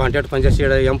ನೀವು ಕಾಂಟ್ಯಾಕ್ಟ್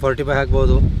ಫಂಜಸೈಡ್ M45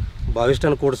 ಹಾಕ್ಬೋದು,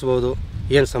 ಬಾವಿಸ್ಟನ್ ಕೂಡಿಸ್ಬೋದು,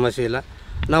 ಏನು ಸಮಸ್ಯೆ ಇಲ್ಲ.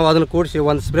 ನಾವು ಅದನ್ನು ಕೂಡಿಸಿ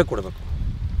ಒಂದು ಸ್ಪ್ರೇ ಕೊಡಬೇಕು.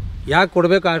 ಯಾಕೆ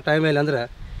ಕೊಡಬೇಕು ಆ ಟೈಮಲ್ಲಿ ಅಂದರೆ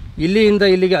ಇಲ್ಲಿಂದ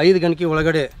ಇಲ್ಲಿಗೆ 5 ಗಂಟೆ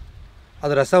ಒಳಗಡೆ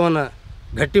ಅದು ರಸವನ್ನು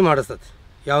ಗಟ್ಟಿ ಮಾಡಿಸ್ತದೆ.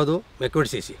 ಯಾವುದು? ಮೆಕ್ವೆಡ್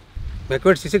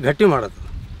CC ಗಟ್ಟಿ ಮಾಡುತ್ತೆ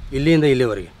ಇಲ್ಲಿಂದ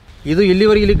ಇಲ್ಲಿವರೆಗೆ. ಇದು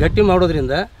ಇಲ್ಲಿವರೆಗೆ ಇಲ್ಲಿ ಗಟ್ಟಿ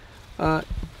ಮಾಡೋದ್ರಿಂದ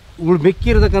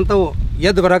ಮಿಕ್ಕಿರತಕ್ಕಂಥವು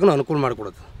ಎದ್ದು ಬರೋಕ್ಕೂ ಅನುಕೂಲ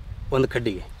ಮಾಡಿಕೊಡುತ್ತೆ ಒಂದು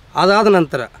ಕಡ್ಡಿಗೆ. ಅದಾದ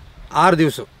ನಂತರ 6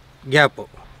 ದಿವಸ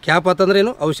ಗ್ಯಾಪ್ ಅಂತಂದ್ರೆ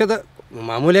ಏನು? ಔಷಧ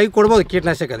ಮಾಮೂಲಿಯಾಗಿ ಕೊಡ್ಬೋದು,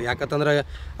 ಕೀಟನಾಶಕ. ಅದು ಯಾಕಂತಂದ್ರೆ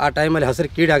ಆ ಟೈಮಲ್ಲಿ ಹಸಿರು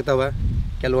ಕೀಡು ಆಗ್ತಾವೆ,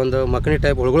 ಕೆಲವೊಂದು ಮಕ್ಕಣಿ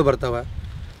ಟೈಪ್ ಹುಳುಗಳು ಬರ್ತಾವೆ.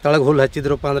 ತಳಗೆ ಹುಲ್ಲು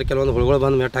ಹಚ್ಚಿದ್ರಪ್ಪ ಅಂದ್ರೆ ಕೆಲವೊಂದು ಹುಳುಗಳು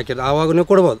ಬಂದು ಮೆಟ್ಟು ಹಾಕಿದ್ರು, ಆವಾಗ ನೀವು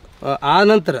ಕೊಡ್ಬೋದು. ಆ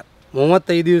ನಂತರ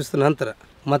 35 ದಿವಸದ ನಂತರ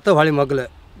ಮತ್ತೆ ಹೊಳಿ ಮಗ್ಲು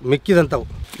ಮಿಕ್ಕಿದಂಥವು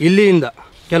ಇಲ್ಲಿಂದ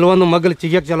ಕೆಲವೊಂದು ಮಗ್ಲು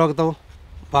ಚಿಗಿಯಕ್ಕೆ ಚಾಲು ಆಗ್ತಾವೆ,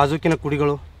 ಬಾಜುಕಿನ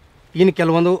ಕುಡಿಗಳು. ಇನ್ನು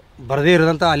ಕೆಲವೊಂದು ಬರದೇ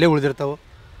ಇರೋದಂಥ ಅಲ್ಲೇ ಉಳಿದಿರ್ತಾವೆ,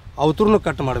 ಅವತ್ರನ್ನು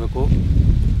ಕಟ್ ಮಾಡಬೇಕು.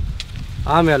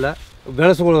 ಆಮೇಲೆ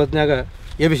ಬೆಳೆಸ್ಕೊಳ್ಳೋ ಹೊತ್ನ್ಯಾಗ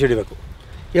ಎಬಿಸಿಡಬೇಕು.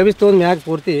 ತೊಗೊಂಡು ಮ್ಯಾಗ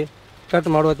ಪೂರ್ತಿ ಕಟ್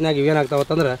ಮಾಡೋ ಹೊತ್ನ್ಯಾಗ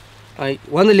ಇವೇನಾಗ್ತಾವತ್ತಂದ್ರೆ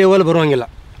ಒಂದು ಲೆವೆಲ್ ಬರುವಂಗಿಲ್ಲ.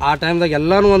 ಆ ಟೈಮ್ದಾಗ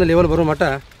ಎಲ್ಲನೂ ಒಂದು ಲೆವೆಲ್ ಬರೋ ಮಟ್ಟ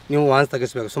ನೀವು ವಾನ್ಸ್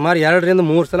ತೆಗಿಸ್ಬೇಕು. ಸುಮಾರು 2ರಿಂದ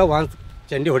 3 ಸಲ ವಾನ್ಸ್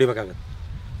ಚಂಡಿ ಹೊಡಿಬೇಕಾಗತ್ತೆ.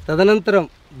 ತದನಂತರ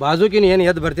ಬಾಜುಕಿನ ಏನು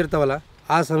ಎದ್ದು ಬರ್ತಿರ್ತಾವಲ್ಲ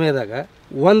ಆ ಸಮಯದಾಗ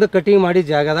ಒಂದು ಕಟಿಂಗ್ ಮಾಡಿ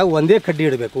ಜಾಗದಾಗ ಒಂದೇ ಕಡ್ಡಿ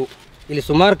ಇಡಬೇಕು. ಇಲ್ಲಿ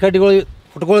ಸುಮಾರು ಕಡ್ಡಿಗಳು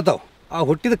ಹುಟ್ಕೊಳ್ತಾವೆ. ಆ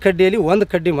ಹುಟ್ಟಿದ ಕಡ್ಡಿಯಲ್ಲಿ ಒಂದು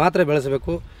ಕಡ್ಡಿ ಮಾತ್ರ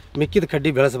ಬೆಳೆಸಬೇಕು, ಮಿಕ್ಕಿದ ಕಡ್ಡಿ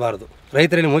ಬೆಳೆಸಬಾರ್ದು.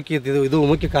 ರೈತರಲ್ಲಿ ಇದು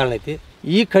ಮುಖ್ಯ ಕಾರಣ ಐತಿ.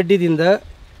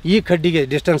 ಈ ಕಡ್ಡಿಗೆ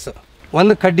ಡಿಸ್ಟೆನ್ಸ್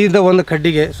ಒಂದು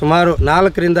ಕಡ್ಡಿಗೆ ಸುಮಾರು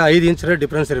 4ರಿಂದ 5 ಇಂಚರ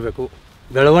ಡಿಫ್ರೆನ್ಸ್ ಇರಬೇಕು.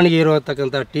 ಬೆಳವಣಿಗೆ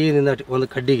ಇರತಕ್ಕಂಥ ಟೀನಿಂದ ಒಂದು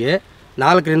ಕಡ್ಡಿಗೆ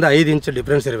 4ರಿಂದ 5 ಇಂಚ್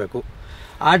ಡಿಫ್ರೆನ್ಸ್ ಇರಬೇಕು.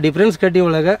 ಆ ಡಿಫ್ರೆನ್ಸ್ ಕಡ್ಡಿ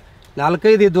ಒಳಗೆ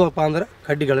 4-5 ಇದ್ವಪ್ಪ ಅಂದ್ರೆ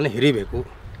ಕಡ್ಡಿಗಳನ್ನು ಹಿರಿಬೇಕು.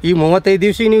 ಈ 35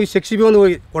 ದಿವಸಿಗೆ ನೀವು 6B ಒಂದು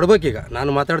ಕೊಡ್ಬೇಕೀಗ. ನಾನು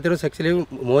ಮಾತಾಡ್ತಿರೋ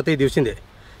 35 ದಿವಸದಿಂದ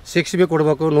 6B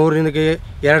ಕೊಡಬೇಕು. 100ರಿಂದ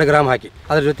 2 ಗ್ರಾಮ್ ಹಾಕಿ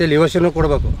ಅದ್ರ ಜೊತೆ ಲಿವೋಷನ್ನು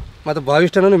ಕೊಡಬೇಕು, ಮತ್ತು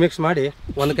ಬಾವಿಸ್ಟನ್ನು ಮಿಕ್ಸ್ ಮಾಡಿ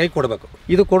ಒಂದು ಕೈ ಕೊಡಬೇಕು.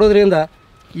 ಇದು ಕೊಡೋದ್ರಿಂದ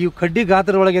ಈ ಕಡ್ಡಿ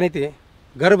ಗಾತ್ರದೊಳಗೆ ಏನೈತಿ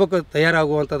ಗರ್ಭಕ್ಕೆ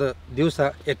ತಯಾರಾಗುವಂಥದ್ದು ದಿವಸ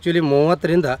ಆ್ಯಕ್ಚುಲಿ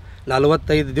 30ರಿಂದ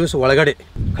 45 ದಿವಸ ಒಳಗಡೆ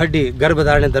ಕಡ್ಡಿ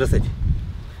ಗರ್ಭಧಾರಣೆ ಧರಿಸ್ತೈತಿ.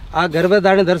 ಆ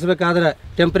ಗರ್ಭಧಾರಣೆ ಧರಿಸ್ಬೇಕಾದ್ರೆ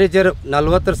ಟೆಂಪ್ರೇಚರ್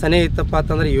 40 ಸನೆ ಇತ್ತಪ್ಪ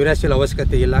ಅಂತಂದ್ರೆ ಯೂರಿಯಾಸಿಲ್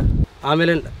ಅವಶ್ಯಕತೆ ಇಲ್ಲ.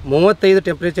 ಆಮೇಲೆ 35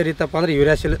 ಟೆಂಪ್ರೇಚರ್ ಇತ್ತಪ್ಪ ಅಂದರೆ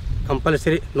ಯೂರಿಯಾಸಿಲ್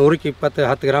ಕಂಪಲ್ಸರಿ 100ಕ್ಕೆ 20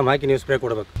 10 ಗ್ರಾಮ್ ಹಾಕಿ ನೀವು ಸ್ಪ್ರೇ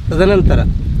ಕೊಡಬೇಕು. ತದನಂತರ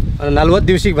 40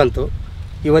 ದಿವಸಿಗೆ ಬಂತು.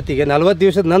 ಇವತ್ತಿಗೆ 40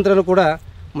 ದಿವಸದ ನಂತರನೂ ಕೂಡ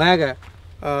ಮ್ಯಾಗ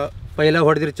ಪೈಲ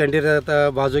ಹೊಡೆದಿರಿ ಚಂಡಿರ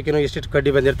ಬಾಜುಕಿನೂ ಇಷ್ಟಿಷ್ಟು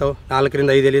ಕಡ್ಡಿ ಬಂದಿರ್ತಾವೆ,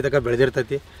 4ರಿಂದ 5 ಎಲೆ ತನಕ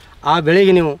ಬೆಳೆದಿರ್ತೈತಿ. ಆ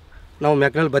ಬೆಳೆಗೆ ನಾವು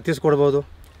ಮೆಕ್ನಲ್ 32 ಕೊಡ್ಬೋದು.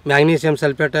 ಮ್ಯಾಗ್ನೀಷಿಯಮ್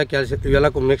ಸಲ್ಫೇಟ್, ಕ್ಯಾಲ್ಸಿಯಂ ಇವೆಲ್ಲ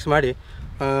ಮಿಕ್ಸ್ ಮಾಡಿ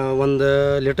 1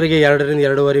 ಲೀಟ್ರಿಗೆ 2ರಿಂದ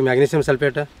 2.5 ಮ್ಯಾಗ್ನೀಷಿಯಮ್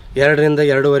ಸಲ್ಫೇಟ್, 2ರಿಂದ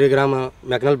 2.5 ಗ್ರಾಮ್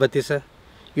ಮೆಕ್ನಲ್ 32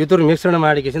 ಇದ್ರ ಮಿಶ್ರಣ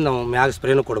ಮಾಡಿ ನಾವು ಮ್ಯಾಗ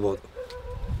ಸ್ಪ್ರೇನೂ ಕೊಡ್ಬೋದು.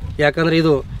 ಯಾಕಂದರೆ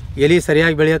ಇದು ಎಲೆ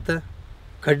ಸರಿಯಾಗಿ ಬೆಳೆಯುತ್ತೆ.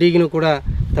 ಕಡ್ಡಿಗೂ ಕೂಡ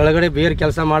ತಳಗಡೆ ಬೇರೆ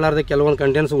ಕೆಲಸ ಮಾಡಲಾರ್ದೆ ಕೆಲವೊಂದು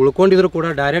ಕಂಟೆಂಟ್ಸ್ ಉಳ್ಕೊಂಡಿದ್ರು ಕೂಡ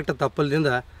ಡೈರೆಕ್ಟ್ ತಪ್ಪಲದಿಂದ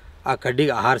ಆ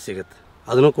ಕಡ್ಡಿಗೆ ಆಹಾರ ಸಿಗುತ್ತೆ,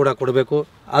 ಅದನ್ನು ಕೂಡ ಕೊಡಬೇಕು.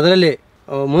 ಅದರಲ್ಲಿ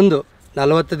ಮುಂದೆ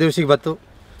 40 ದಿವಸಿಗೆ ಬತ್ತು.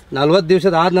 40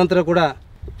 ದಿವಸದ ಆದ ನಂತರ ಕೂಡ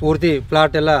ಪೂರ್ತಿ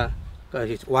ಪ್ಲಾಟ್ ಎಲ್ಲ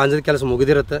ವಾಂಜದ ಕೆಲಸ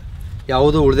ಮುಗಿದಿರುತ್ತೆ,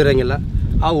 ಯಾವುದೂ ಉಳಿದಿರೋಂಗಿಲ್ಲ.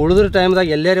 ಆ ಉಳಿದ್ರ ಟೈಮ್ದಾಗ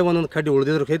ಎಲ್ಲರೇ ಒಂದೊಂದು ಕಡ್ಡಿ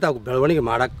ಉಳಿದಿದ್ರು ಸಹಿತ ಅವು ಬೆಳವಣಿಗೆ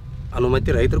ಮಾಡೋಕ್ಕೆ ಅನುಮತಿ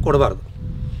ರೈತರು ಕೊಡಬಾರ್ದು.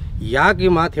 ಯಾಕೆ ಈ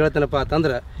ಮಾತು ಹೇಳ್ತೇನಪ್ಪ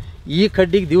ಅಂತಂದ್ರೆ ಈ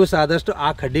ಕಡ್ಡಿಗೆ ದಿವಸ ಆದಷ್ಟು ಆ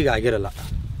ಕಡ್ಡಿಗೆ ಆಗಿರಲ್ಲ.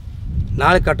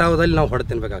 ನಾಳೆ ಕಟಾವದಲ್ಲಿ ನಾವು ಹೊಡೆ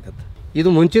ತಿನ್ಬೇಕಾಗತ್ತೆ. ಇದು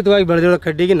ಮುಂಚಿತವಾಗಿ ಬೆಳೆದಿರೋ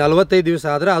ಕಡ್ಡಿಗೆ 45 ದಿವಸ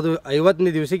ಆದರೆ ಅದು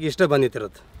 50ನೇ ದಿವಸಕ್ಕೆ ಇಷ್ಟ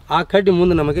ಬಂದಿತ್ತಿರುತ್ತೆ. ಆ ಕಡ್ಡಿ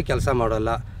ಮುಂದೆ ನಮಗೆ ಕೆಲಸ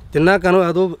ಮಾಡೋಲ್ಲ. ತಿನ್ನಕ್ಕೂ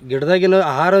ಅದು ಗಿಡದಾಗಿನ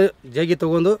ಆಹಾರ ಜಗ್ಗಿ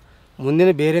ತೊಗೊಂಡು ಮುಂದಿನ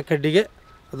ಬೇರೆ ಕಡ್ಡಿಗೆ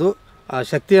ಅದು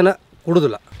ಶಕ್ತಿಯನ್ನು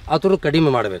ಕೊಡೋದಿಲ್ಲ. ಅದನ್ನು ಕಡಿಮೆ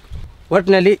ಮಾಡಬೇಕು.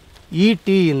 ಒಟ್ಟಿನಲ್ಲಿ ಈ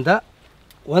ಟೀಯಿಂದ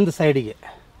ಒಂದು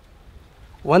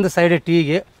ಸೈಡ್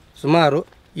ಟೀಗೆ ಸುಮಾರು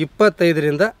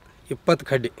 25ರಿಂದ 20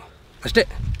 ಕಡ್ಡಿ ಅಷ್ಟೇ,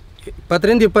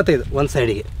 20ರಿಂದ 25 ಒಂದು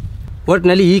ಸೈಡಿಗೆ.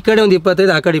 ಒಟ್ಟಿನಲ್ಲಿ ಈ ಕಡೆ ಒಂದು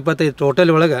 25 ಆ ಕಡೆ 25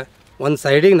 ಟೋಟಲ್ ಒಳಗೆ ಒಂದು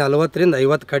ಸೈಡಿಗೆ 40ರಿಂದ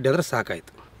 50 ಕಡ್ಡಿ ಅಂದ್ರೆ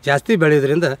ಸಾಕಾಯಿತು. ಜಾಸ್ತಿ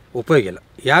ಬೆಳೆಯೋದ್ರಿಂದ ಉಪಯೋಗ ಇಲ್ಲ.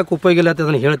 ಯಾಕೆ ಉಪಯೋಗ ಇಲ್ಲ ಅಂತ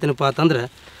ಅದನ್ನು ಹೇಳ್ತೀನಪ್ಪ ಅಂತಂದ್ರೆ,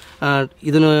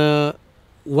 ಇದನ್ನು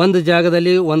ಒಂದು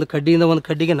ಜಾಗದಲ್ಲಿ ಒಂದು ಕಡ್ಡಿಯಿಂದ ಒಂದು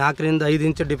ಕಡ್ಡಿಗೆ 4ರಿಂದ 5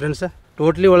 ಇಂಚ್ ಡಿಫ್ರೆನ್ಸ್.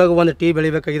 ಟೋಟ್ಲಿ ಒಳಗೆ ಒಂದು ಟೀ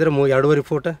ಬೆಳಿಬೇಕಾಗಿದ್ರೆ 2.5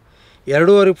 ಫೂಟ್,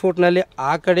 2.5 ಫೂಟ್ನಲ್ಲಿ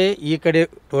ಆ ಕಡೆ ಈ ಕಡೆ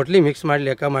ಟೋಟ್ಲಿ ಮಿಕ್ಸ್ ಮಾಡಿ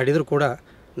ಲೆಕ್ಕ ಮಾಡಿದರೂ ಕೂಡ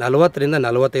 40ರಿಂದ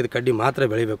 45 ಕಡ್ಡಿ ಮಾತ್ರ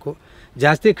ಬೆಳಿಬೇಕು.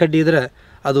 ಜಾಸ್ತಿ ಕಡ್ಡಿ ಇದ್ದರೆ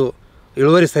ಅದು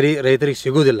ಇಳುವರಿ ಸರಿ ರೈತರಿಗೆ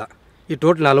ಸಿಗೋದಿಲ್ಲ. ಈ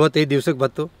ಟೋಟಲ್ 45 ದಿವ್ಸಕ್ಕೆ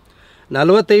ಬಂತು.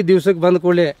 45 ದಿವ್ಸಕ್ಕೆ ಬಂದ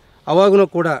ಕೂಡಲೇ ಅವಾಗೂ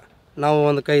ಕೂಡ ನಾವು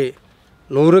ಒಂದು ಕೈ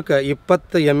 100ಕ್ಕೆ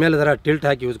 20 ml ದರ ಟಿಲ್ಟ್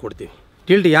ಹಾಕಿ ಯೂಸ್ ಕೊಡ್ತೀವಿ.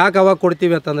 ಟಿಲ್ಟ್ ಯಾಕೆ ಅವಾಗ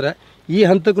ಕೊಡ್ತೀವಿ ಅಂತಂದ್ರೆ, ಈ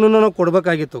ಹಂತಕ್ಕೂ ನಾವು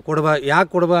ಕೊಡಬೇಕಾಗಿತ್ತು. ಯಾಕೆ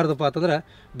ಕೊಡಬಾರ್ದಪ್ಪ ಅಂತಂದ್ರೆ,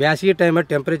 ಬ್ಯಾಸಿಗೆ ಟೈಮಲ್ಲಿ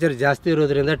ಟೆಂಪ್ರೇಚರ್ ಜಾಸ್ತಿ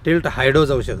ಇರೋದ್ರಿಂದ ಟಿಲ್ಟ್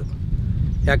ಹೈಡೋಸ್ ಔಷಧ.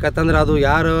 ಯಾಕಂತಂದ್ರೆ ಅದು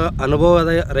ಯಾರು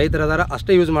ಅನುಭವದ ರೈತರದಾರ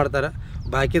ಅಷ್ಟೇ ಯೂಸ್ ಮಾಡ್ತಾರೆ,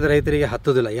 ಬಾಕಿದ ರೈತರಿಗೆ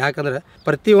ಹತ್ತೋದಿಲ್ಲ. ಯಾಕಂದ್ರೆ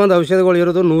ಪ್ರತಿಯೊಂದು ಔಷಧಗಳು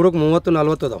ಇರೋದು 100ಕ್ಕೆ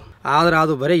 30-40 ಅದಾವೆ. ಆದರೆ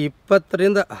ಅದು ಬರೀ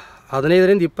 15ರಿಂದ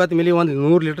 20 ಮಿಲಿ ಒಂದು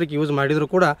 100 ಲೀಟ್ರಿಗೆ ಯೂಸ್ ಮಾಡಿದರೂ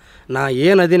ಕೂಡ ನಾ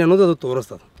ಏನು ಅದೀನಿ ಅನ್ನೋದು ಅದು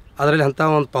ತೋರಿಸ್ತದೆ. ಅದರಲ್ಲಿ ಅಂಥ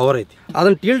ಒಂದು ಪವರ್ ಐತಿ.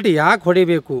 ಅದನ್ನು ಟಿಲ್ಟ್ ಯಾಕೆ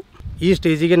ಹೊಡಿಬೇಕು, ಈ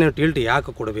ಸ್ಟೇಜಿಗೆ ನೀವು ಟಿಲ್ಟ್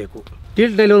ಯಾಕೆ ಕೊಡಬೇಕು?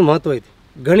 ಟಿಲ್ಟಲ್ಲಿ ಒಂದು ಮಹತ್ವ ಐತಿ.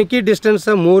 ಗಣಿಕೆ ಡಿಸ್ಟೆನ್ಸ್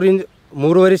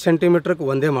 3.5 ಸೆಂಟಿಮೀಟ್ರಿಗೆ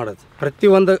ಒಂದೇ ಮಾಡೋದು.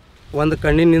 ಒಂದು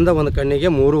ಕಣ್ಣಿನಿಂದ ಒಂದು ಕಣ್ಣಿಗೆ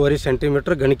 3.5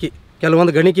 ಸೆಂಟಿಮೀಟ್ರ್ ಗಣಿಕೆ.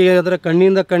 ಕೆಲವೊಂದು ಗಣಿಕೆ ಆದರೆ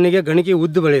ಕಣ್ಣಿಂದ ಕಣ್ಣಿಗೆ ಗಣಿಕೆ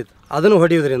ಉದ್ದು ಬೆಳೆಯುತ್ತೆ. ಅದನ್ನು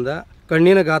ಹೊಡೆಯೋದ್ರಿಂದ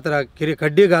ಕಣ್ಣಿನ ಗಾತ್ರ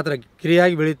ಕಡ್ಡಿ ಗಾತ್ರ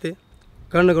ಕಿರಿಯಾಗಿ ಬೆಳೆಯುತ್ತೆ,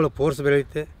 ಕಣ್ಣುಗಳು ಫೋರ್ಸ್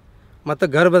ಬೆಳೆಯುತ್ತೆ, ಮತ್ತು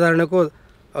ಗರ್ಭಧಾರಣೆಗೂ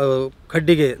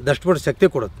ಕಡ್ಡಿಗೆ ದಷ್ಟಪಟ್ಟು ಶಕ್ತಿ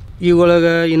ಕೊಡುತ್ತೆ. ಈ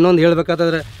ಒಳಗೆ ಇನ್ನೊಂದು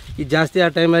ಹೇಳ್ಬೇಕಾದ್ರೆ, ಈ ಜಾಸ್ತಿ ಆ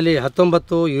ಟೈಮಲ್ಲಿ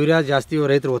 19 ಯೂರಿಯಾ ಜಾಸ್ತಿ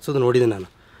ರೈತರು ಒತ್ಸೋದು ನೋಡಿದೆ ನಾನು.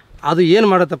 ಅದು ಏನು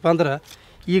ಮಾಡುತ್ತಪ್ಪ ಅಂದ್ರೆ,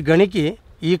 ಈ ಗಣಿಕೆ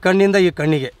ಈ ಕಣ್ಣಿಂದ ಈ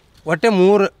ಕಣ್ಣಿಗೆ ಒಟ್ಟೆ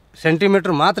 3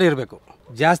 ಸೆಂಟಿಮೀಟ್ರ್ ಮಾತ್ರ ಇರಬೇಕು.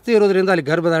 ಜಾಸ್ತಿ ಇರೋದ್ರಿಂದ ಅಲ್ಲಿ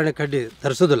ಗರ್ಭಧಾರಣೆ ಕಡ್ಡಿ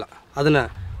ಧರಿಸೋದಿಲ್ಲ. ಅದನ್ನು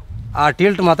ಆ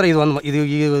ಟಿಲ್ಟ್ ಮಾತ್ರ ಇದು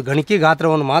ಈ ಗಣಿಕೆ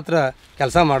ಗಾತ್ರವನ್ನು ಮಾತ್ರ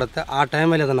ಕೆಲಸ ಮಾಡುತ್ತೆ. ಆ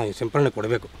ಟೈಮಲ್ಲಿ ಅದನ್ನು ಸಿಂಪರಣೆ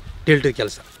ಕೊಡಬೇಕು, ಟಿಲ್ಟಿದ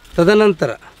ಕೆಲಸ.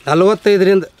 ತದನಂತರ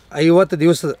 45ರಿಂದ 50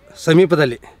 ದಿವಸದ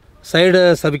ಸಮೀಪದಲ್ಲಿ ಸೈಡ್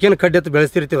ಸಬ್ಕೇನು ಕಡ್ಡಿ ಎತ್ತು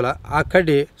ಬೆಳೆಸ್ತಿರ್ತೀವಲ್ಲ, ಆ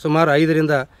ಕಡ್ಡಿ ಸುಮಾರು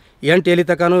 5ರಿಂದ 8 ಎಲೆ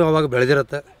ತನಕನೂ ಅವಾಗ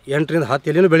ಬೆಳೆದಿರುತ್ತೆ. 8ರಿಂದ 10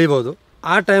 ಎಲೆನೂ ಬೆಳಿಬೋದು.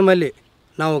 ಆ ಟೈಮಲ್ಲಿ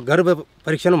ನಾವು ಗರ್ಭ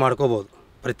ಪರೀಕ್ಷೆನೂ ಮಾಡ್ಕೋಬೋದು.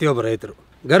 ಪ್ರತಿಯೊಬ್ಬ ರೈತರು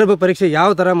ಗರ್ಭ ಪರೀಕ್ಷೆ ಯಾವ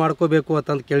ಥರ ಮಾಡ್ಕೋಬೇಕು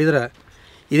ಅಂತಂದು ಕೇಳಿದ್ರೆ,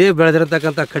 ಇದೇ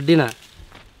ಬೆಳೆದಿರತಕ್ಕಂಥ ಕಡ್ಡಿನ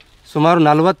ಸುಮಾರು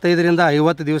 45ರಿಂದ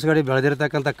 50 ದಿವಸಗಳಿಗೆ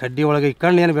ಬೆಳೆದಿರ್ತಕ್ಕಂಥ ಕಡ್ಡಿ ಒಳಗೆ ಈ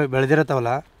ಕಣ್ಣು ಏನು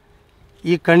ಬೆಳೆದಿರ್ತಾವಲ್ಲ,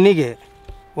 ಈ ಕಣ್ಣಿಗೆ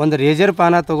ಒಂದು ರೇಜರ್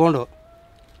ಪಾನ ತೊಗೊಂಡು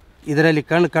ಇದರಲ್ಲಿ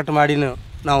ಕಣ್ಣು ಕಟ್ ಮಾಡಿ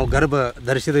ನಾವು ಗರ್ಭ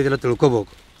ಧರಿಸಿದೆಲ್ಲ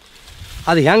ತಿಳ್ಕೊಬೇಕು.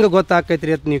 ಅದು ಹೆಂಗೆ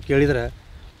ಗೊತ್ತಾಕೈತ್ರಿ ಅಂತ ನೀವು ಕೇಳಿದ್ರೆ,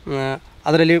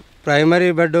 ಅದರಲ್ಲಿ ಪ್ರೈಮರಿ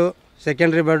ಬೆಡ್ಡು,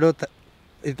 ಸೆಕೆಂಡ್ರಿ ಬೆಡ್ಡು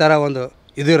ಈ ಥರ ಒಂದು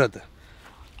ಇದು ಇರುತ್ತೆ.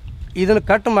 ಇದನ್ನು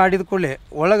ಕಟ್ ಮಾಡಿದ ಕೂಡಲೇ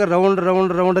ಒಳಗೆ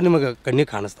ರೌಂಡ್ ನಿಮಗೆ ಕಣ್ಣಿಗೆ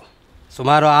ಕಾಣಿಸ್ತವೆ.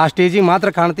 ಸುಮಾರು ಆ ಸ್ಟೇಜಿಗೆ ಮಾತ್ರ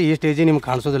ಕಾಣುತ್ತೆ, ಈ ಸ್ಟೇಜಿಗೆ ನಿಮ್ಗೆ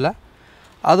ಕಾಣಿಸೋದಿಲ್ಲ.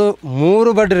 ಅದು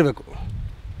 3 ಬೆಡ್ ಇರಬೇಕು.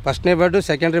 ಫಸ್ಟ್ನೇ bed,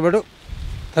 secondary bed,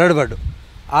 third bed.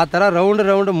 ಆ ಥರ ರೌಂಡ್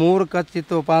 3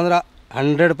 ಕಚ್ಚಿತ್ತಪ್ಪ ಅಂದ್ರೆ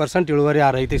 100% ಇಳುವರಿ ಆ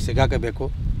ರೈತಿಗೆ ಸಿಗಾಕಬೇಕು.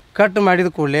 ಕಟ್ ಮಾಡಿದ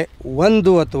ಕೂಡಲೇ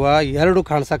 1 ಅಥವಾ 2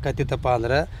 ಕಾಣಿಸಕತ್ತಿತ್ತಪ್ಪ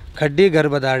ಅಂದ್ರೆ ಕಡ್ಡಿ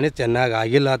ಗರ್ಭಧಾರಣೆ ಚೆನ್ನಾಗಿ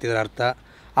ಆಗಿಲ್ಲ ಅಂತಿದ್ರ ಅರ್ಥ.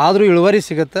 ಆದರೂ ಇಳುವರಿ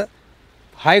ಸಿಗುತ್ತೆ.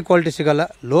 ಹೈ ಕ್ವಾಲಿಟಿ ಸಿಗೋಲ್ಲ,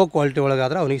 ಲೋ ಕ್ವಾಲಿಟಿ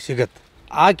ಒಳಗಾದ್ರೆ ಅವನಿಗೆ ಸಿಗುತ್ತೆ.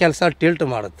 ಆ ಕೆಲಸ ಟಿಲ್ಟ್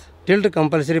ಮಾಡುತ್ತೆ. ಟಿಲ್ಟ್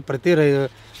ಕಂಪಲ್ಸರಿ ಪ್ರತಿ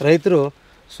ರೈತರು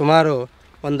ಸುಮಾರು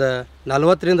ಒಂದು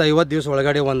 40ರಿಂದ 50 ದಿವಸ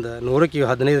ಒಳಗಡೆ ಒಂದು 100ಕ್ಕೆ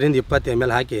 15ರಿಂದ 20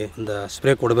 ml ಹಾಕಿ ಒಂದು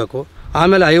ಸ್ಪ್ರೇ ಕೊಡಬೇಕು.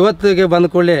 ಆಮೇಲೆ 50ಗೆ ಬಂದ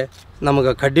ಕೂಡಲೇ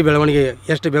ನಮಗೆ ಕಡ್ಡಿ ಬೆಳವಣಿಗೆ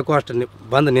ಎಷ್ಟು ಬೇಕೋ ಅಷ್ಟು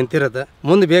ಬಂದು ನಿಂತಿರುತ್ತೆ.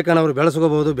 ಮುಂದೆ ಬೇಕನ್ನೋರು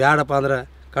ಬೆಳೆಸ್ಕೋಬೋದು, ಬೇಡಪ್ಪ ಅಂದ್ರೆ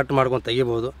ಕಟ್ ಮಾಡ್ಕೊಂಡು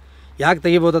ತೆಗಿಬೋದು. ಯಾಕೆ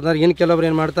ತೆಗಿಬೋದು ಅಂತಂದ್ರೆ, ಇನ್ನು ಕೆಲವೊಬ್ರು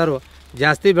ಏನು ಮಾಡ್ತಾರೋ,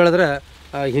 ಜಾಸ್ತಿ ಬೆಳೆದ್ರೆ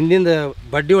ಹಿಂದಿಂದ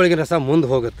ಬಡ್ಡಿ ಒಳಗಿನ ರಸ ಮುಂದೆ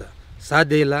ಹೋಗುತ್ತೆ,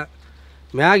 ಸಾಧ್ಯ ಇಲ್ಲ.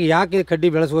 ಮ್ಯಾಗ ಯಾಕೆ ಕಡ್ಡಿ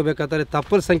ಬೆಳೆಸ್ಕೋಬೇಕಂತಾರೆ,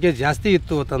 ತಪ್ಪಲ ಸಂಖ್ಯೆ ಜಾಸ್ತಿ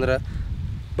ಇತ್ತು ಅಂತಂದ್ರೆ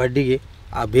ಬಡ್ಡಿಗೆ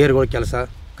ಆ ಬೇರುಗಳ ಕೆಲಸ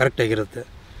ಕರೆಕ್ಟಾಗಿರುತ್ತೆ.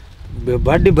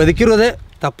 ಬಡ್ಡಿ ಬದುಕಿರೋದೇ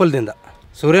ತಪ್ಪಲದಿಂದ.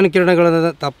 ಸೂರ್ಯನ ಕಿರಣಗಳ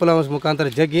ತಪ್ಪಲ ಮುಖಾಂತರ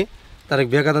ಜಗ್ಗಿ ತನಗೆ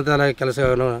ಬೇಕಾದಂಥ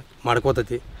ಕೆಲಸವನ್ನು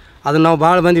ಮಾಡ್ಕೋತೈತಿ. ಅದನ್ನು ನಾವು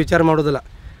ಭಾಳ ಮಂದಿ ವಿಚಾರ ಮಾಡೋದಿಲ್ಲ.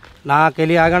 4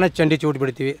 ಎಲೆ ಆಗೋಣ ಚಂಡಿ ಚೂಟ್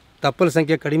ಬಿಡ್ತೀವಿ. ತಪ್ಪಲ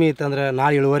ಸಂಖ್ಯೆ ಕಡಿಮೆ ಇತ್ತಂದ್ರೆ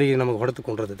ನಾಳೆ ಇಳುವರಿ ನಮಗೆ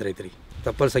ಹೊಡೆದುಕೊಂಡಿರ್ತೈತೆ ರೈತರಿಗೆ.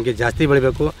 ತಪ್ಪಲ ಸಂಖ್ಯೆ ಜಾಸ್ತಿ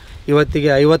ಬೆಳಿಬೇಕು. ಇವತ್ತಿಗೆ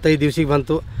 55 ದಿವ್ಸಿಗೆ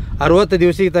ಬಂತು, 60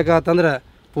 ದಿವ್ಸಿಗೆ ತಕ್ಕಂತಂದ್ರೆ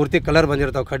ಪೂರ್ತಿ ಕಲರ್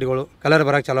ಬಂದಿರ್ತಾವೆ ಕಡ್ಡಿಗಳು. ಕಲರ್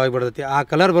ಬರೋಕ್ಕೆ ಚಲೋ ಆಗಿಬಿಡ್ತೈತಿ. ಆ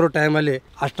ಕಲರ್ ಬರೋ ಟೈಮಲ್ಲಿ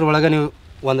ಅಷ್ಟರೊಳಗೆ ನೀವು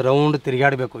ಒಂದು ರೌಂಡ್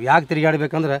ತಿರುಗಾಡಬೇಕು. ಯಾಕೆ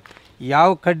ತಿರುಗಾಡಬೇಕಂದ್ರೆ, ಯಾವ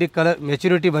ಕಡ್ಡಿ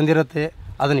ಮೆಚುರಿಟಿ ಬಂದಿರುತ್ತೆ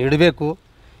ಅದನ್ನು ಇಡಬೇಕು,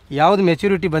 ಯಾವುದು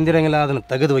ಮೆಚುರಿಟಿ ಬಂದಿರೋಂಗಿಲ್ಲ ಅದನ್ನು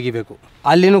ತೆಗೆದು ಒಗಿಬೇಕು.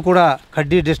 ಅಲ್ಲಿನೂ ಕೂಡ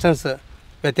ಕಡ್ಡಿ ಡಿಸ್ಟೆನ್ಸ್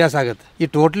ವ್ಯತ್ಯಾಸ ಆಗುತ್ತೆ. ಈ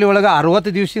ಟೋಟ್ಲಿ ಒಳಗೆ 60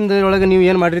 ದಿವಸದಿಂದ ಒಳಗೆ ನೀವು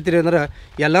ಏನು ಮಾಡಿರ್ತೀರಿ ಅಂದ್ರೆ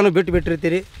ಎಲ್ಲನೂ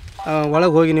ಬಿಟ್ಟಿರ್ತೀರಿ,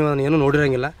 ಒಳಗೆ ಹೋಗಿ ನೀವು ಅದನ್ನು ಏನೂ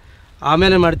ನೋಡಿರೋಂಗಿಲ್ಲ.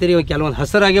 ಆಮೇಲೆ ಮಾಡ್ತೀರಿ, ಕೆಲವೊಂದು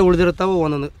ಹಸಿರಾಗೆ ಉಳಿದಿರ್ತಾವೆ,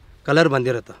 ಒಂದೊಂದು ಕಲರ್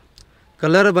ಬಂದಿರುತ್ತೆ.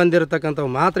 ಕಲರ್ ಬಂದಿರತಕ್ಕಂಥವು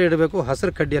ಮಾತ್ರ ಇಡಬೇಕು,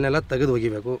 ಹಸಿರು ಕಡ್ಡಿಯನ್ನೆಲ್ಲ ತೆಗೆದು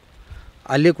ಒಗಿಬೇಕು.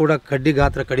 ಅಲ್ಲಿ ಕೂಡ ಕಡ್ಡಿ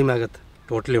ಗಾತ್ರ ಕಡಿಮೆ ಆಗುತ್ತೆ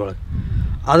ಟೋಟ್ಲಿ ಒಳಗೆ.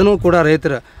 ಅದನ್ನು ಕೂಡ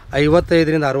ರೈತರು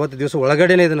 55ರಿಂದ 60 ದಿವಸ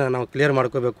ಒಳಗಡೆನೇ ಇದನ್ನು ನಾವು ಕ್ಲಿಯರ್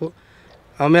ಮಾಡ್ಕೋಬೇಕು.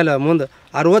 ಆಮೇಲೆ ಮುಂದೆ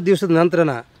 60 ದಿವಸದ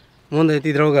ನಂತರನ ಮುಂದೆ ಐತಿ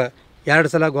ಇದ್ರೊಳಗೆ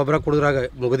 2 ಸಲ ಗೊಬ್ಬರ ಕುಡಿದ್ರಾಗ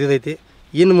ಮುಗಿದೈತಿ.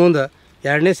 ಇನ್ನು ಮುಂದೆ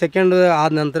 2ನೇ ಸೆಕೆಂಡ್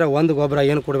ಆದ ನಂತರ ಒಂದು ಗೊಬ್ಬರ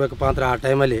ಏನು ಕೊಡಬೇಕಪ್ಪ ಅಂದ್ರೆ ಆ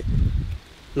ಟೈಮಲ್ಲಿ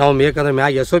ನಾವು ಬೇಕಂದ್ರೆ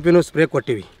ಮ್ಯಾಗ SOPನೂ ಸ್ಪ್ರೇ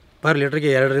ಕೊಟ್ಟಿವಿ ಪರ್ ಲೀಟ್ರಿಗೆ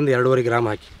 2 ರಿಂದ 2.5 ಗ್ರಾಮ್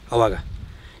ಹಾಕಿ. ಅವಾಗ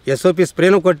SOP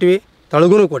ಸ್ಪ್ರೇನೂ ಕೊಟ್ಟಿವಿ,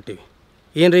 ತಳಗೂ ಕೊಟ್ಟಿವಿ.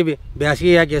 ಏನು ರೀ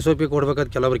ಬ್ಯಾಸಿಗೆ ಯಾಕೆ SOP ಕೊಡ್ಬೇಕಂತ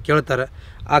ಕೆಲವೊಬ್ರು ಕೇಳ್ತಾರೆ.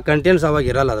 ಆ ಕಂಟೆಂಟ್ಸ್ ಅವಾಗ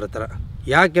ಇರಲ್ಲ ಅದ್ರ ಥರ.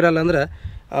 ಯಾಕೆ ಇರಲ್ಲ ಅಂದ್ರೆ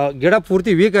ಗಿಡ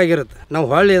ಪೂರ್ತಿ ವೀಕ್ ಆಗಿರುತ್ತೆ. ನಾವು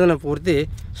ಹೊಳ್ಳಿ ಅದನ್ನು ಪೂರ್ತಿ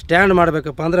ಸ್ಟ್ಯಾಂಡ್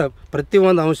ಮಾಡಬೇಕಪ್ಪ ಅಂದ್ರೆ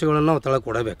ಪ್ರತಿಯೊಂದು ಅಂಶಗಳನ್ನು ನಾವು ತಳಗೆ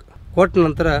ಕೊಡಬೇಕು. ಕೊಟ್ಟ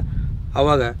ನಂತರ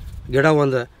ಅವಾಗ ಗಿಡ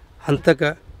ಒಂದು ಹಂತಕ್ಕೆ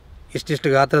ಇಷ್ಟಿಷ್ಟು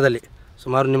ಗಾತ್ರದಲ್ಲಿ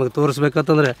ಸುಮಾರು ನಿಮಗೆ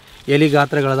ತೋರಿಸ್ಬೇಕಂತಂದ್ರೆ ಎಲೆ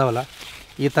ಗಾತ್ರಗಳದಾವಲ್ಲ,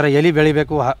 ಈ ಥರ ಎಲೆ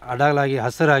ಬೆಳಿಬೇಕು, ಅಡಗಲಾಗಿ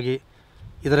ಹಸಿರಾಗಿ.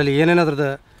 ಇದರಲ್ಲಿ ಏನೇನಾದ್ರದ್ದು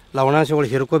ಲವಣಾಂಶಗಳು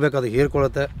ಹೀರ್ಕೋಬೇಕು, ಅದು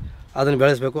ಹೀರ್ಕೊಳ್ಳುತ್ತೆ, ಅದನ್ನು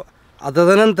ಬೆಳೆಸಬೇಕು.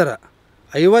 ಅದಾದ ನಂತರ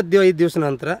 55 ದಿವಸ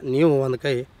ನಂತರ ನೀವು ಒಂದು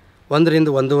ಕೈ 1 ರಿಂದ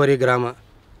 1.5 ಗ್ರಾಮ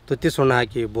ತುತ್ತಿ ಸುಣ್ಣ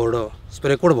ಹಾಕಿ ಬೋರ್ಡೋ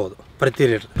ಸ್ಪ್ರೇ ಕೊಡ್ಬೋದು ಪ್ರತಿ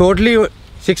ಲೀಟ್ರ್. ಟೋಟ್ಲಿ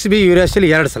 6B ಯೂರಿಯಾಸಿಲ್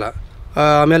 2 ಸಲ,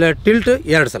 ಆಮೇಲೆ ಟಿಲ್ಟ್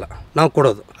 2 ಸಲ ನಾವು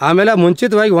ಕೊಡೋದು. ಆಮೇಲೆ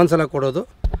ಮುಂಚಿತವಾಗಿ 1 ಸಲ ಕೊಡೋದು,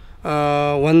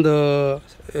 ಒಂದು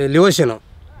ಲಿವೋಷನು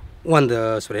 1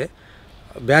 ಸ್ಪ್ರೇ.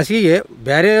 ಬ್ಯಾಸಿಗೆಗೆ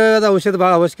ಬೇರೆದ ಔಷಧ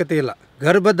ಭಾಳ ಅವಶ್ಯಕತೆ ಇಲ್ಲ,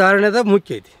 ಗರ್ಭಧಾರಣೆದ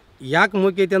ಮುಖ್ಯ ಐತಿ. ಯಾಕೆ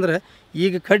ಮುಖ್ಯ ಐತಿ ಅಂದ್ರೆ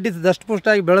ಈಗ ಕಡ್ಡಿ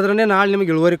ದಷ್ಟಪುಷ್ಟಾಗಿ ಬೆಳೆದ್ರೇ ನಾಳೆ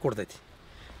ನಿಮಗೆ ಇಳುವರಿ ಕೊಡ್ತೈತಿ.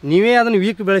 ನೀವೇ ಅದನ್ನು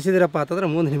ವೀಕ್ ಬೆಳೆಸಿದಿರಪ್ಪ ಅಂತಂದ್ರೆ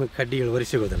ಮುಂದೆ ನಿಮಗೆ ಕಡ್ಡಿ ಇಳುವರಿ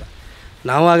ಸಿಗೋದಿಲ್ಲ.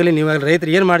 ನಾವಾಗಲಿ ನೀವಾಗಲಿ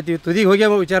ರೈತರು ಏನು ಮಾಡ್ತೀವಿ, ತುದಿಗೆ ಹೋಗಿ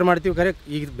ವಿಚಾರ ಮಾಡ್ತೀವಿ. ಖರೆ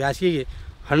ಈಗ ಬ್ಯಾಸಿಗೆಗೆ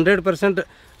 100%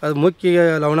 ಅದು ಮುಖ್ಯ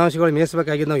ಲವಣಾಂಶಗಳು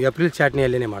ಮೇಯಿಸಬೇಕಾಗಿದ್ದು ನಾವು ಏಪ್ರಿಲ್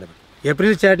ಚಾಟ್ನಿಯಲ್ಲೇ ಮಾಡಬೇಕು.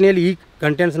 ಏಪ್ರಿಲ್ ಚಾಟ್ನಿಯಲ್ಲಿ ಈ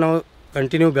ಕಂಟೆಂಟ್ಸ್ ನಾವು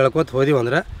ಕಂಟಿನ್ಯೂ ಬೆಳ್ಕೋತ ಹೋದಿವಿ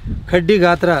ಅಂದ್ರೆ ಕಡ್ಡಿ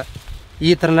ಗಾತ್ರ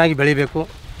ಈ ಥರನಾಗಿ ಬೆಳಿಬೇಕು.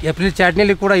 ಏಪ್ರಿಲ್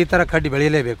ಚಾಟ್ನಿಯಲ್ಲಿ ಕೂಡ ಈ ಥರ ಕಡ್ಡಿ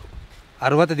ಬೆಳೆಯಲೇಬೇಕು.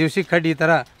 60 ದಿವಸಕ್ಕೆ ಕಡ್ಡಿ ಈ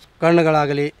ಥರ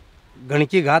ಕಣ್ಣುಗಳಾಗಲಿ,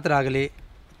 ಗಣಕಿ ಗಾತ್ರ ಆಗಲಿ,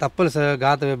 ತಪ್ಪಲು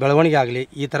ಗಾತ್ರ ಬೆಳವಣಿಗೆ ಆಗಲಿ,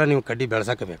 ಈ ಥರ ನೀವು ಕಡ್ಡಿ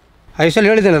ಬೆಳೆಸೋಕಬೇಕು. ಐಸಲ್ಲಿ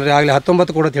ಹೇಳಿದ್ದೇನಲ್ರಿ ಆಗಲಿ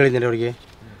 19 ಕೊಡೋದು ಹೇಳಿದ್ದೀನಿ ಅವ್ರಿಗೆ.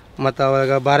 ಮತ್ತು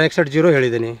ಅವಾಗ 1261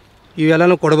 ಹೇಳಿದ್ದೀನಿ.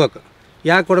 ಇವೆಲ್ಲನೂ ಕೊಡ್ಬೇಕು.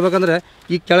 ಯಾಕೆ ಕೊಡ್ಬೇಕಂದ್ರೆ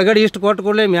ಈ ಕೆಳಗಡೆ ಇಷ್ಟು ಕೊಟ್ಟು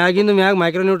ಕೂಡಲೇ ಮ್ಯಾಗಿಂದು ಮ್ಯಾಗ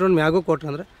ಮೈಕ್ರೋನ್ಯೂಟ್ರನ್ ಮ್ಯಾಗೂ ಕೊಟ್ಟರು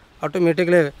ಅಂದ್ರೆ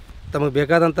ಆಟೋಮೆಟಿಕ್ಲಿ ತಮಗೆ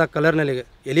ಬೇಕಾದಂಥ ಕಲರ್ನಲ್ಲಿ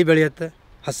ಎಲೆ ಬೆಳೆಯುತ್ತೆ.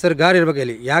 ಹಸಿರು ಗಾರ್ ಇರ್ಬೇಕು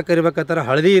ಎಲೆ. ಯಾಕೆ ಇರ್ಬೇಕಂತಾರೆ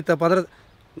ಹಳದಿ ಇತ್ತಪ್ಪ ಅಂದ್ರೆ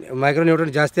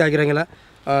ಮೈಕ್ರೋನ್ಯೂಟ್ರನ್ ಜಾಸ್ತಿ ಆಗಿರೋಂಗಿಲ್ಲ,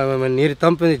 ನೀರು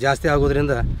ತಂಪು ಜಾಸ್ತಿ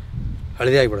ಆಗೋದ್ರಿಂದ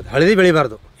ಹಳದಿ ಆಗಿಬಿಡುತ್ತೆ. ಹಳದಿ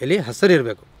ಬೆಳಿಬಾರ್ದು, ಎಲೆ ಹಸಿರು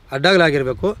ಇರಬೇಕು,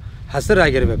 ಅಡ್ಡಗಲಾಗಿರಬೇಕು,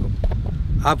 ಹಸಿರಾಗಿರಬೇಕು.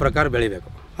 ಆ ಪ್ರಕಾರ ಬೆಳಿಬೇಕು.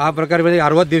 ಆ ಪ್ರಕಾರ ಬೆಳಿ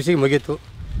 60 ದಿವಸಕ್ಕೆ ಮುಗೀತು.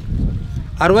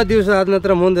 60 ದಿವಸ ಆದ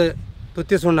ನಂತರ ಮುಂದೆ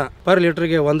ತುತ್ತಿ ಸುಣ್ಣ ಪರ್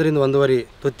ಲೀಟ್ರಿಗೆ 1 ರಿಂದ 1.5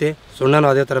 ತುತ್ತಿ ಸುಣ್ಣನೂ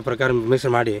ಅದೇ ಥರ ಪ್ರಕಾರ ಮಿಕ್ಸ್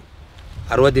ಮಾಡಿ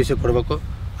 60 ದಿವಸಕ್ಕೆ ಕೊಡಬೇಕು.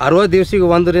 60 ದಿವಸಕ್ಕೆ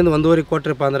 1 ರಿಂದ 1.5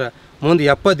 ಕೊಟ್ರಪ್ಪ ಅಂದ್ರೆ ಮುಂದೆ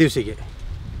 70 ದಿವಸಕ್ಕೆ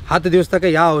 10 ದಿವಸ ತನಕ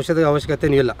ಯಾವ ಔಷಧದ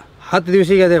ಅವಶ್ಯಕತೆಯೂ ಇಲ್ಲ. 10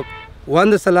 ದಿವಸಕ್ಕೆ ಅದೇ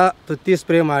ಒಂದು ಸಲ ತುತ್ತಿ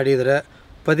ಸ್ಪ್ರೇ ಮಾಡಿದರೆ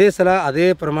ಪದೇ ಸಲ ಅದೇ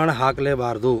ಪ್ರಮಾಣ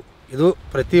ಹಾಕಲೇಬಾರ್ದು. ಇದು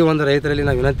ಪ್ರತಿಯೊಂದು ರೈತರಲ್ಲಿ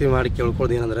ನಾವು ವಿನಂತಿ ಮಾಡಿ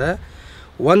ಕೇಳ್ಕೊಳ್ಳೋದು ಏನಂದ್ರೆ,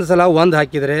 ಒಂದು ಸಲ 1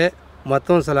 ಹಾಕಿದರೆ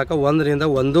ಮತ್ತೊಂದು ಸಲಕ್ಕೆ 1 ರಿಂದ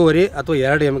 1.5 ಅಥವಾ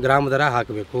 2 ಗ್ರಾಮ್ ದರ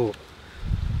ಹಾಕಬೇಕು.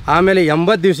 ಆಮೇಲೆ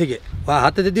 80 ದಿವಸಿಗೆ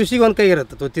 10 ದಿವಸಿಗೆ ಒಂದು ಕೈ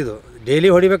ಇರುತ್ತೆ ತುತ್ತಿದು. ಡೈಲಿ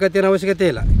ಹೊಡಿಬೇಕಂತೇನು ಅವಶ್ಯಕತೆ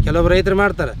ಇಲ್ಲ. ಕೆಲವೊಬ್ರು ರೈತರು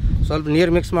ಮಾಡ್ತಾರೆ, ಸ್ವಲ್ಪ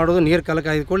ನೀರು ಮಿಕ್ಸ್ ಮಾಡೋದು, ನೀರು ಕಲಕ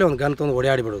ಕೂಡಲೇ ಒಂದು ಗನ್ ತೊಂದು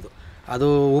ಓಡಾಡಿಬಿಡೋದು. ಅದು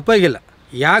ಉಪಯೋಗ ಇಲ್ಲ.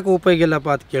 ಯಾಕೆ ಉಪಯೋಗ ಇಲ್ಲಪ್ಪ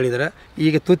ಅಂತ ಕೇಳಿದರೆ,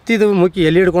 ಈಗ ತುತ್ತಿದು ಮುಖ್ಯ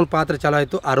ಎಲ್ಲಿ ಹಿಡ್ಕೊಂಡು ಪಾತ್ರ ಚಾಲೋ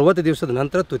ಆಯಿತು, 60 ದಿವಸದ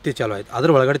ನಂತರ ತುತ್ತಿ ಚಾಲೋ ಆಯಿತು. ಅದ್ರ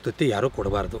ಒಳಗಡೆ ತುತ್ತಿ ಯಾರೂ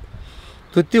ಕೊಡಬಾರ್ದು.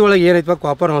 ತುತ್ತಿ ಒಳಗೆ ಏನೈತಪ್ಪ,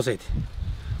 ಕಾಪರ್ ಅಂಶ ಐತಿ.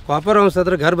 ಕಾಪರ್ ಅಂಶ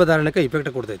ಅದ್ರ ಗರ್ಭಧಾರಣಕ್ಕೆ ಇಫೆಕ್ಟ್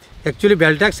ಕೊಡ್ತೈತಿ. ಆ್ಯಕ್ಚುಲಿ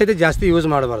ಬೆಲ್ಟ್ಯಾಕ್ಸ್ ಐತಿ ಜಾಸ್ತಿ ಯೂಸ್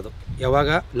ಮಾಡಬಾರ್ದು. ಯಾವಾಗ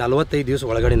 45 ದಿವಸ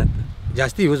ಒಳಗಡೆನ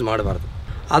ಜಾಸ್ತಿ ಯೂಸ್ ಮಾಡಬಾರ್ದು.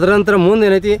 ಅದರ ನಂತರ ಮುಂದೆ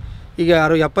ಏನೈತಿ, ಈಗ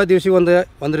 70 ದಿವಸಿಗೆ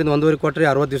 1 ರಿಂದ 1.5 ಕೊಟ್ರಿ.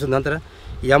 60 ದಿವಸದ ನಂತರ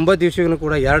 80 ದಿವಸಿಗೂ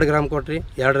ಕೂಡ 2 ಗ್ರಾಮ್ ಕೊಟ್ರಿ,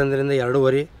 2 ರಿಂದ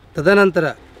 2.5. ತದನಂತರ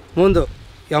ಮುಂದೆ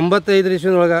 85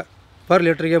 ದಿವಸದೊಳಗೆ ಪರ್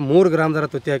ಲೀಟ್ರಿಗೆ 3 ಗ್ರಾಮ್ ದರ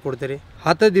ತುತ್ತಿ ಹಾಕಿ ಕೊಡ್ತೀರಿ.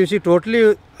 10 ದಿವಸಿಗೆ ಟೋಟ್ಲಿ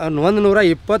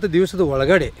 120 ದಿವಸದ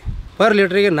ಒಳಗಡೆ ಪರ್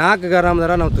ಲೀಟ್ರಿಗೆ 4 ಗ್ರಾಮ್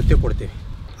ದರ ನಾವು ತುತ್ತಿ ಕೊಡ್ತೀವಿ.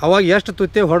 ಅವಾಗ ಎಷ್ಟು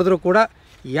ತುತ್ತಿ ಹೊಡೆದ್ರೂ ಕೂಡ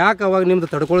ಯಾಕೆ ಅವಾಗ ನಿಮ್ಮದು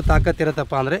ತಡ್ಕೊಳ್ಳೋ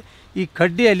ತಾಕತ್ತಿರತ್ತಪ್ಪ ಅಂದರೆ, ಈ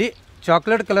ಕಡ್ಡಿಯಲ್ಲಿ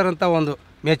ಚಾಕ್ಲೇಟ್ ಕಲರ್ ಅಂತ ಒಂದು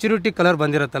ಮೆಚುರಿಟಿ ಕಲರ್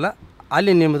ಬಂದಿರುತ್ತಲ್ಲ,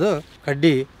 ಅಲ್ಲಿ ನಿಮ್ಮದು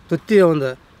ಕಡ್ಡಿ ತುತ್ತಿ ಒಂದು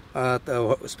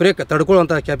ಸ್ಪ್ರೇ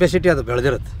ತಡ್ಕೊಳ್ಳುವಂಥ ಕೆಪಾಸಿಟಿ ಅದು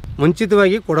ಬೆಳೆದಿರುತ್ತೆ.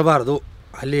 ಮುಂಚಿತವಾಗಿ ಕೊಡಬಾರ್ದು,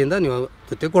 ಅಲ್ಲಿಂದ ನೀವು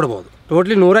ತುತ್ತಿ ಕೊಡ್ಬೋದು.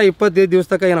 ಟೋಟ್ಲಿ 125 ದಿವಸ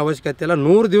ತನಕ ಏನು ಅವಶ್ಯಕತೆ ಇಲ್ಲ.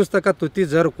 100 ದಿವಸ ತನಕ ತುತ್ತಿ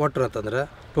ಜರ್ ಕೊಟ್ರು ಅಂತಂದ್ರೆ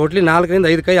ಟೋಟ್ಲಿ 4 ರಿಂದ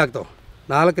 5 ಕೈ ಆಗ್ತಾವೆ.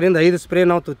 4 ರಿಂದ 5 ಸ್ಪ್ರೇ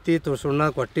ನಾವು ತುತ್ತಿ ಸುಣ್ಣ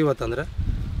ಕೊಟ್ಟಿವತ್ತಂದ್ರೆ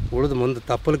ಉಳಿದು ಮುಂದೆ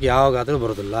ತಪ್ಪಲಿಕ್ಕೆ ಯಾವಾಗಾದರೂ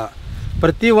ಬರೋದಿಲ್ಲ.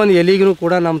 ಪ್ರತಿಯೊಂದು ಎಲೆಗೂ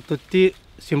ಕೂಡ ನಮ್ಮ ತುತ್ತಿ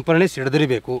ಸಿಂಪರಣೆ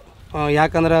ಸಿಡಿದಿರಬೇಕು.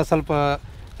 ಯಾಕಂದ್ರೆ ಸ್ವಲ್ಪ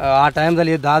ಆ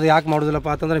ಟೈಮ್ದಲ್ಲಿ ದಾದ ಯಾಕೆ ಮಾಡೋದಿಲ್ಲಪ್ಪ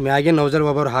ಅಂತಂದ್ರೆ, ಮ್ಯಾಗಿನ ನೌಜಲ್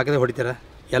ಒಬ್ಬರು ಹಾಕದೆ ಹೊಡಿತಾರೆ.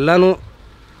 ಎಲ್ಲನೂ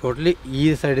ಟೋಟ್ಲಿ ಈ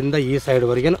ಸೈಡಿಂದ ಈ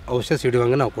ಸೈಡ್ವರೆಗೆ ಔಷಧ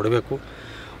ಸಿಡಿಯುವಂಗೆ ನಾವು ಕೊಡಬೇಕು.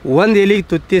 ಒಂದು ಎಲೆಗೆ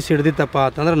ತುತ್ತಿ ಸಿಡ್ದಿತ್ತಪ್ಪ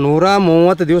ಅಂತಂದ್ರೆ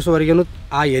 130 ದಿವಸವರೆಗೂ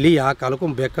ಆ ಎಲೆ ಆ ಕಾಲಕ್ಕೂ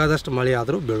ಬೇಕಾದಷ್ಟು ಮಳೆ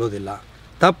ಆದರೂ ಬೀಳೋದಿಲ್ಲ.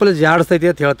 ತಪ್ಪಲು ಜಾಡಿಸ್ತೈತಿ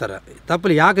ಅಂತ ಹೇಳ್ತಾರೆ.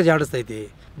 ತಪ್ಪಲು ಯಾಕೆ ಜಾಡಿಸ್ತೈತಿ?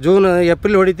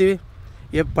 ಏಪ್ರಿಲ್ ಹೊಡಿತೀವಿ,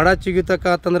 ಪಡ ಚಿಗಿತಕ್ಕ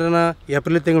ಅಂತಂದ್ರೆ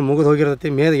ಏಪ್ರಿಲ್ ತಿಂಗಳು ಮುಗಿದು ಹೋಗಿರ್ತೈತಿ,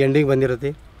 ಮೇ ಎಂಡಿಂಗ್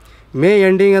ಬಂದಿರತ್ತೆ. ಮೇ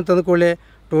ಎಂಡಿಂಗ್ ಅಂತಂದ ಕೂಡಲೇ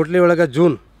ಟೋಟ್ಲಿ ಒಳಗೆ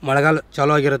ಜೂನ್ ಮಳೆಗಾಲ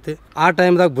ಚಾಲೂ ಆಗಿರುತ್ತೆ. ಆ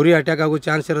ಟೈಮ್ದಾಗ ಬುರಿ ಅಟ್ಯಾಕ್ ಆಗೋ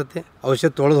ಚಾನ್ಸ್ ಇರುತ್ತೆ, ಔಷಧ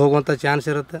ತೊಳೆದು ಹೋಗುವಂಥ ಚಾನ್ಸ್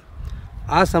ಇರುತ್ತೆ.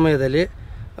 ಆ ಸಮಯದಲ್ಲಿ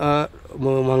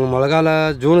ಮಳೆಗಾಲ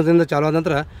ಜೂನ್ದಿಂದ ಚಾಲೂ ಆದ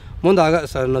ನಂತರ ಮುಂದೆ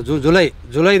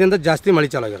ಜುಲೈದಿಂದ ಜಾಸ್ತಿ ಮಳೆ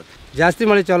ಚಾಲೂ ಆಗಿರುತ್ತೆ. ಜಾಸ್ತಿ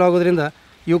ಮಳೆ ಚಾಲೂ ಆಗೋದ್ರಿಂದ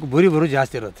ಇವಕ್ಕೆ ಬುರಿ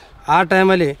ಜಾಸ್ತಿ ಇರುತ್ತೆ. ಆ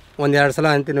ಟೈಮಲ್ಲಿ 1-2 ಸಲ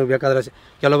ಅಂತೀವಿ ನೀವು ಬೇಕಾದ್ರೆ.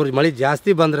 ಕೆಲವೊಬ್ರು ಮಳೆ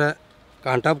ಜಾಸ್ತಿ ಬಂದ್ರೆ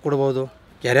ಕಾಂಟಾಪ್ ಕೊಡ್ಬೋದು,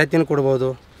 ಕೆರೆತಿನ ಕೊಡ್ಬೋದು.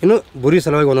 ಇನ್ನು ಬುರಿ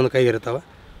ಸಲುವಾಗಿ ಒಂದೊಂದು ಕೈ ಇರ್ತಾವೆ.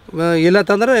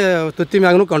 ಇಲ್ಲತ್ತಂದ್ರೆ ತುತ್ತಿ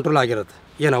ಮ್ಯಾಗೂ ಕಂಟ್ರೋಲ್ ಆಗಿರುತ್ತೆ,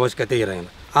 ಏನು ಅವಶ್ಯಕತೆ ಇರೋಂಗಿಲ್ಲ.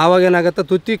 ಆವಾಗ ಏನಾಗುತ್ತೆ,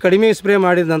 ತುತ್ತಿ ಕಡಿಮೆ ಸ್ಪ್ರೇ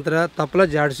ಮಾಡಿದ ನಂತರ ತಪ್ಪಲ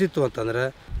ಜಾಡಿಸಿತ್ತು ಅಂತಂದ್ರೆ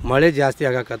ಮಳೆ ಜಾಸ್ತಿ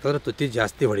ಆಗಕ್ಕಂತಂದ್ರೆ ತುತ್ತಿ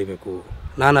ಜಾಸ್ತಿ ಹೊಡಿಬೇಕು.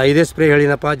 ನಾನು 5 ಸ್ಪ್ರೇ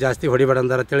ಹೇಳಿನಪ್ಪ, ಜಾಸ್ತಿ ಹೊಡಿಬೇಡ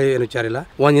ಅಂದಾರ ಅಂತೇಳಿ ಏನು ವಿಚಾರ ಇಲ್ಲ.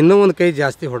 ಇನ್ನೂ ಒಂದು ಕೈ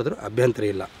ಜಾಸ್ತಿ ಹೊಡೆದ್ರು ಅಭ್ಯಂತರ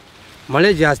ಇಲ್ಲ. ಮಳೆ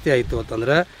ಜಾಸ್ತಿ ಆಯಿತು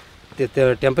ಅಂತಂದ್ರೆ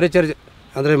ಟೆಂಪ್ರೇಚರ್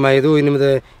ಅಂದರೆ ಇದು ನಿಮ್ಮದು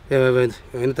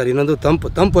ಏನಂತಾರೆ, ಇನ್ನೊಂದು ತಂಪು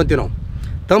ಅಂತೀವಿ ನಾವು.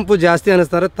 ತಂಪು ಜಾಸ್ತಿ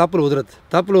ಅನ್ನಿಸ್ತಾರೆ, ತಪ್ಪಲು ಉದುರುತ್ತೆ.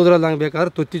 ತಪ್ಪಲು ಉದುರಲ್ಲಂಗೆ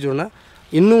ಬೇಕಾದ್ರೆ ತುತ್ತಿ ಜೋಳನ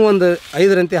ಇನ್ನೂ ಒಂದು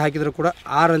 5 ರಂತೆ ಹಾಕಿದರೂ ಕೂಡ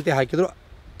 6 ರಂತೆ ಹಾಕಿದರೂ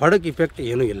ಪಡಕ್ ಇಫೆಕ್ಟ್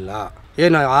ಏನೂ ಇಲ್ಲ.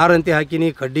 ಏನು 6 ರಂತೆ ಹಾಕಿನಿ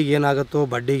ಕಡ್ಡಿಗೆ ಏನಾಗುತ್ತೋ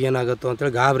ಬಡ್ಡಿಗೆ ಏನಾಗುತ್ತೋ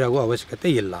ಅಂತೇಳಿ ಗಾಬರಿ ಆಗೋ ಅವಶ್ಯಕತೆ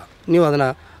ಇಲ್ಲ. ನೀವು ಅದನ್ನು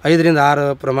 5 ರಿಂದ 6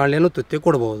 ಪ್ರಮಾಣಲೇನು ತುತ್ತಿ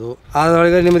ಕೊಡ್ಬೋದು.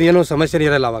 ಅದರೊಳಗೆ ನಿಮ್ಮದು ಏನೂ ಸಮಸ್ಯೆ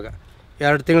ಇರೋಲ್ಲ. ಅವಾಗ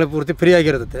 2 ತಿಂಗಳ ಪೂರ್ತಿ ಫ್ರೀ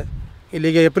ಆಗಿರುತ್ತೆ.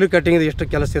 ಇಲ್ಲಿಗೆ ಏಪ್ರಿಲ್ ಕಟ್ಟಿಂಗ್ ಎಷ್ಟು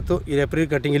ಕೆಲಸ ಇತ್ತು, ಈ ಏಪ್ರಿಲ್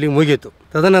ಕಟ್ಟಿಂಗ್ ಇಲ್ಲಿಗೆ ಮುಗೀತು.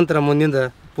 ತದನಂತರ ಮುಂದಿನ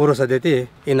ಪೂರ್ವ ಸಿದ್ಧತೆ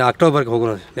ಇನ್ನು ಅಕ್ಟೋಬರ್ಗೆ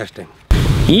ಹೋಗೋಣ ನೆಕ್ಸ್ಟ್ ಟೈಮ್.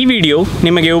 ಈ ವಿಡಿಯೋ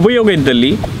ನಿಮಗೆ ಉಪಯೋಗ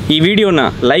ಇದ್ದಲ್ಲಿ ಈ ವಿಡಿಯೋನ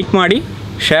ಲೈಕ್ ಮಾಡಿ,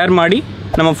 ಶೇರ್ ಮಾಡಿ,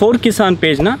 ನಮ್ಮ 4Kisan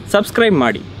ಪೇಜ್ನ ಸಬ್ಸ್ಕ್ರೈಬ್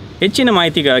ಮಾಡಿ. ಹೆಚ್ಚಿನ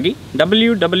ಮಾಹಿತಿಗಾಗಿ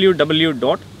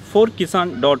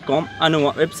www.4kisan.com ಅನ್ನುವ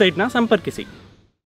ವೆಬ್ಸೈಟ್ನ ಸಂಪರ್ಕಿಸಿ.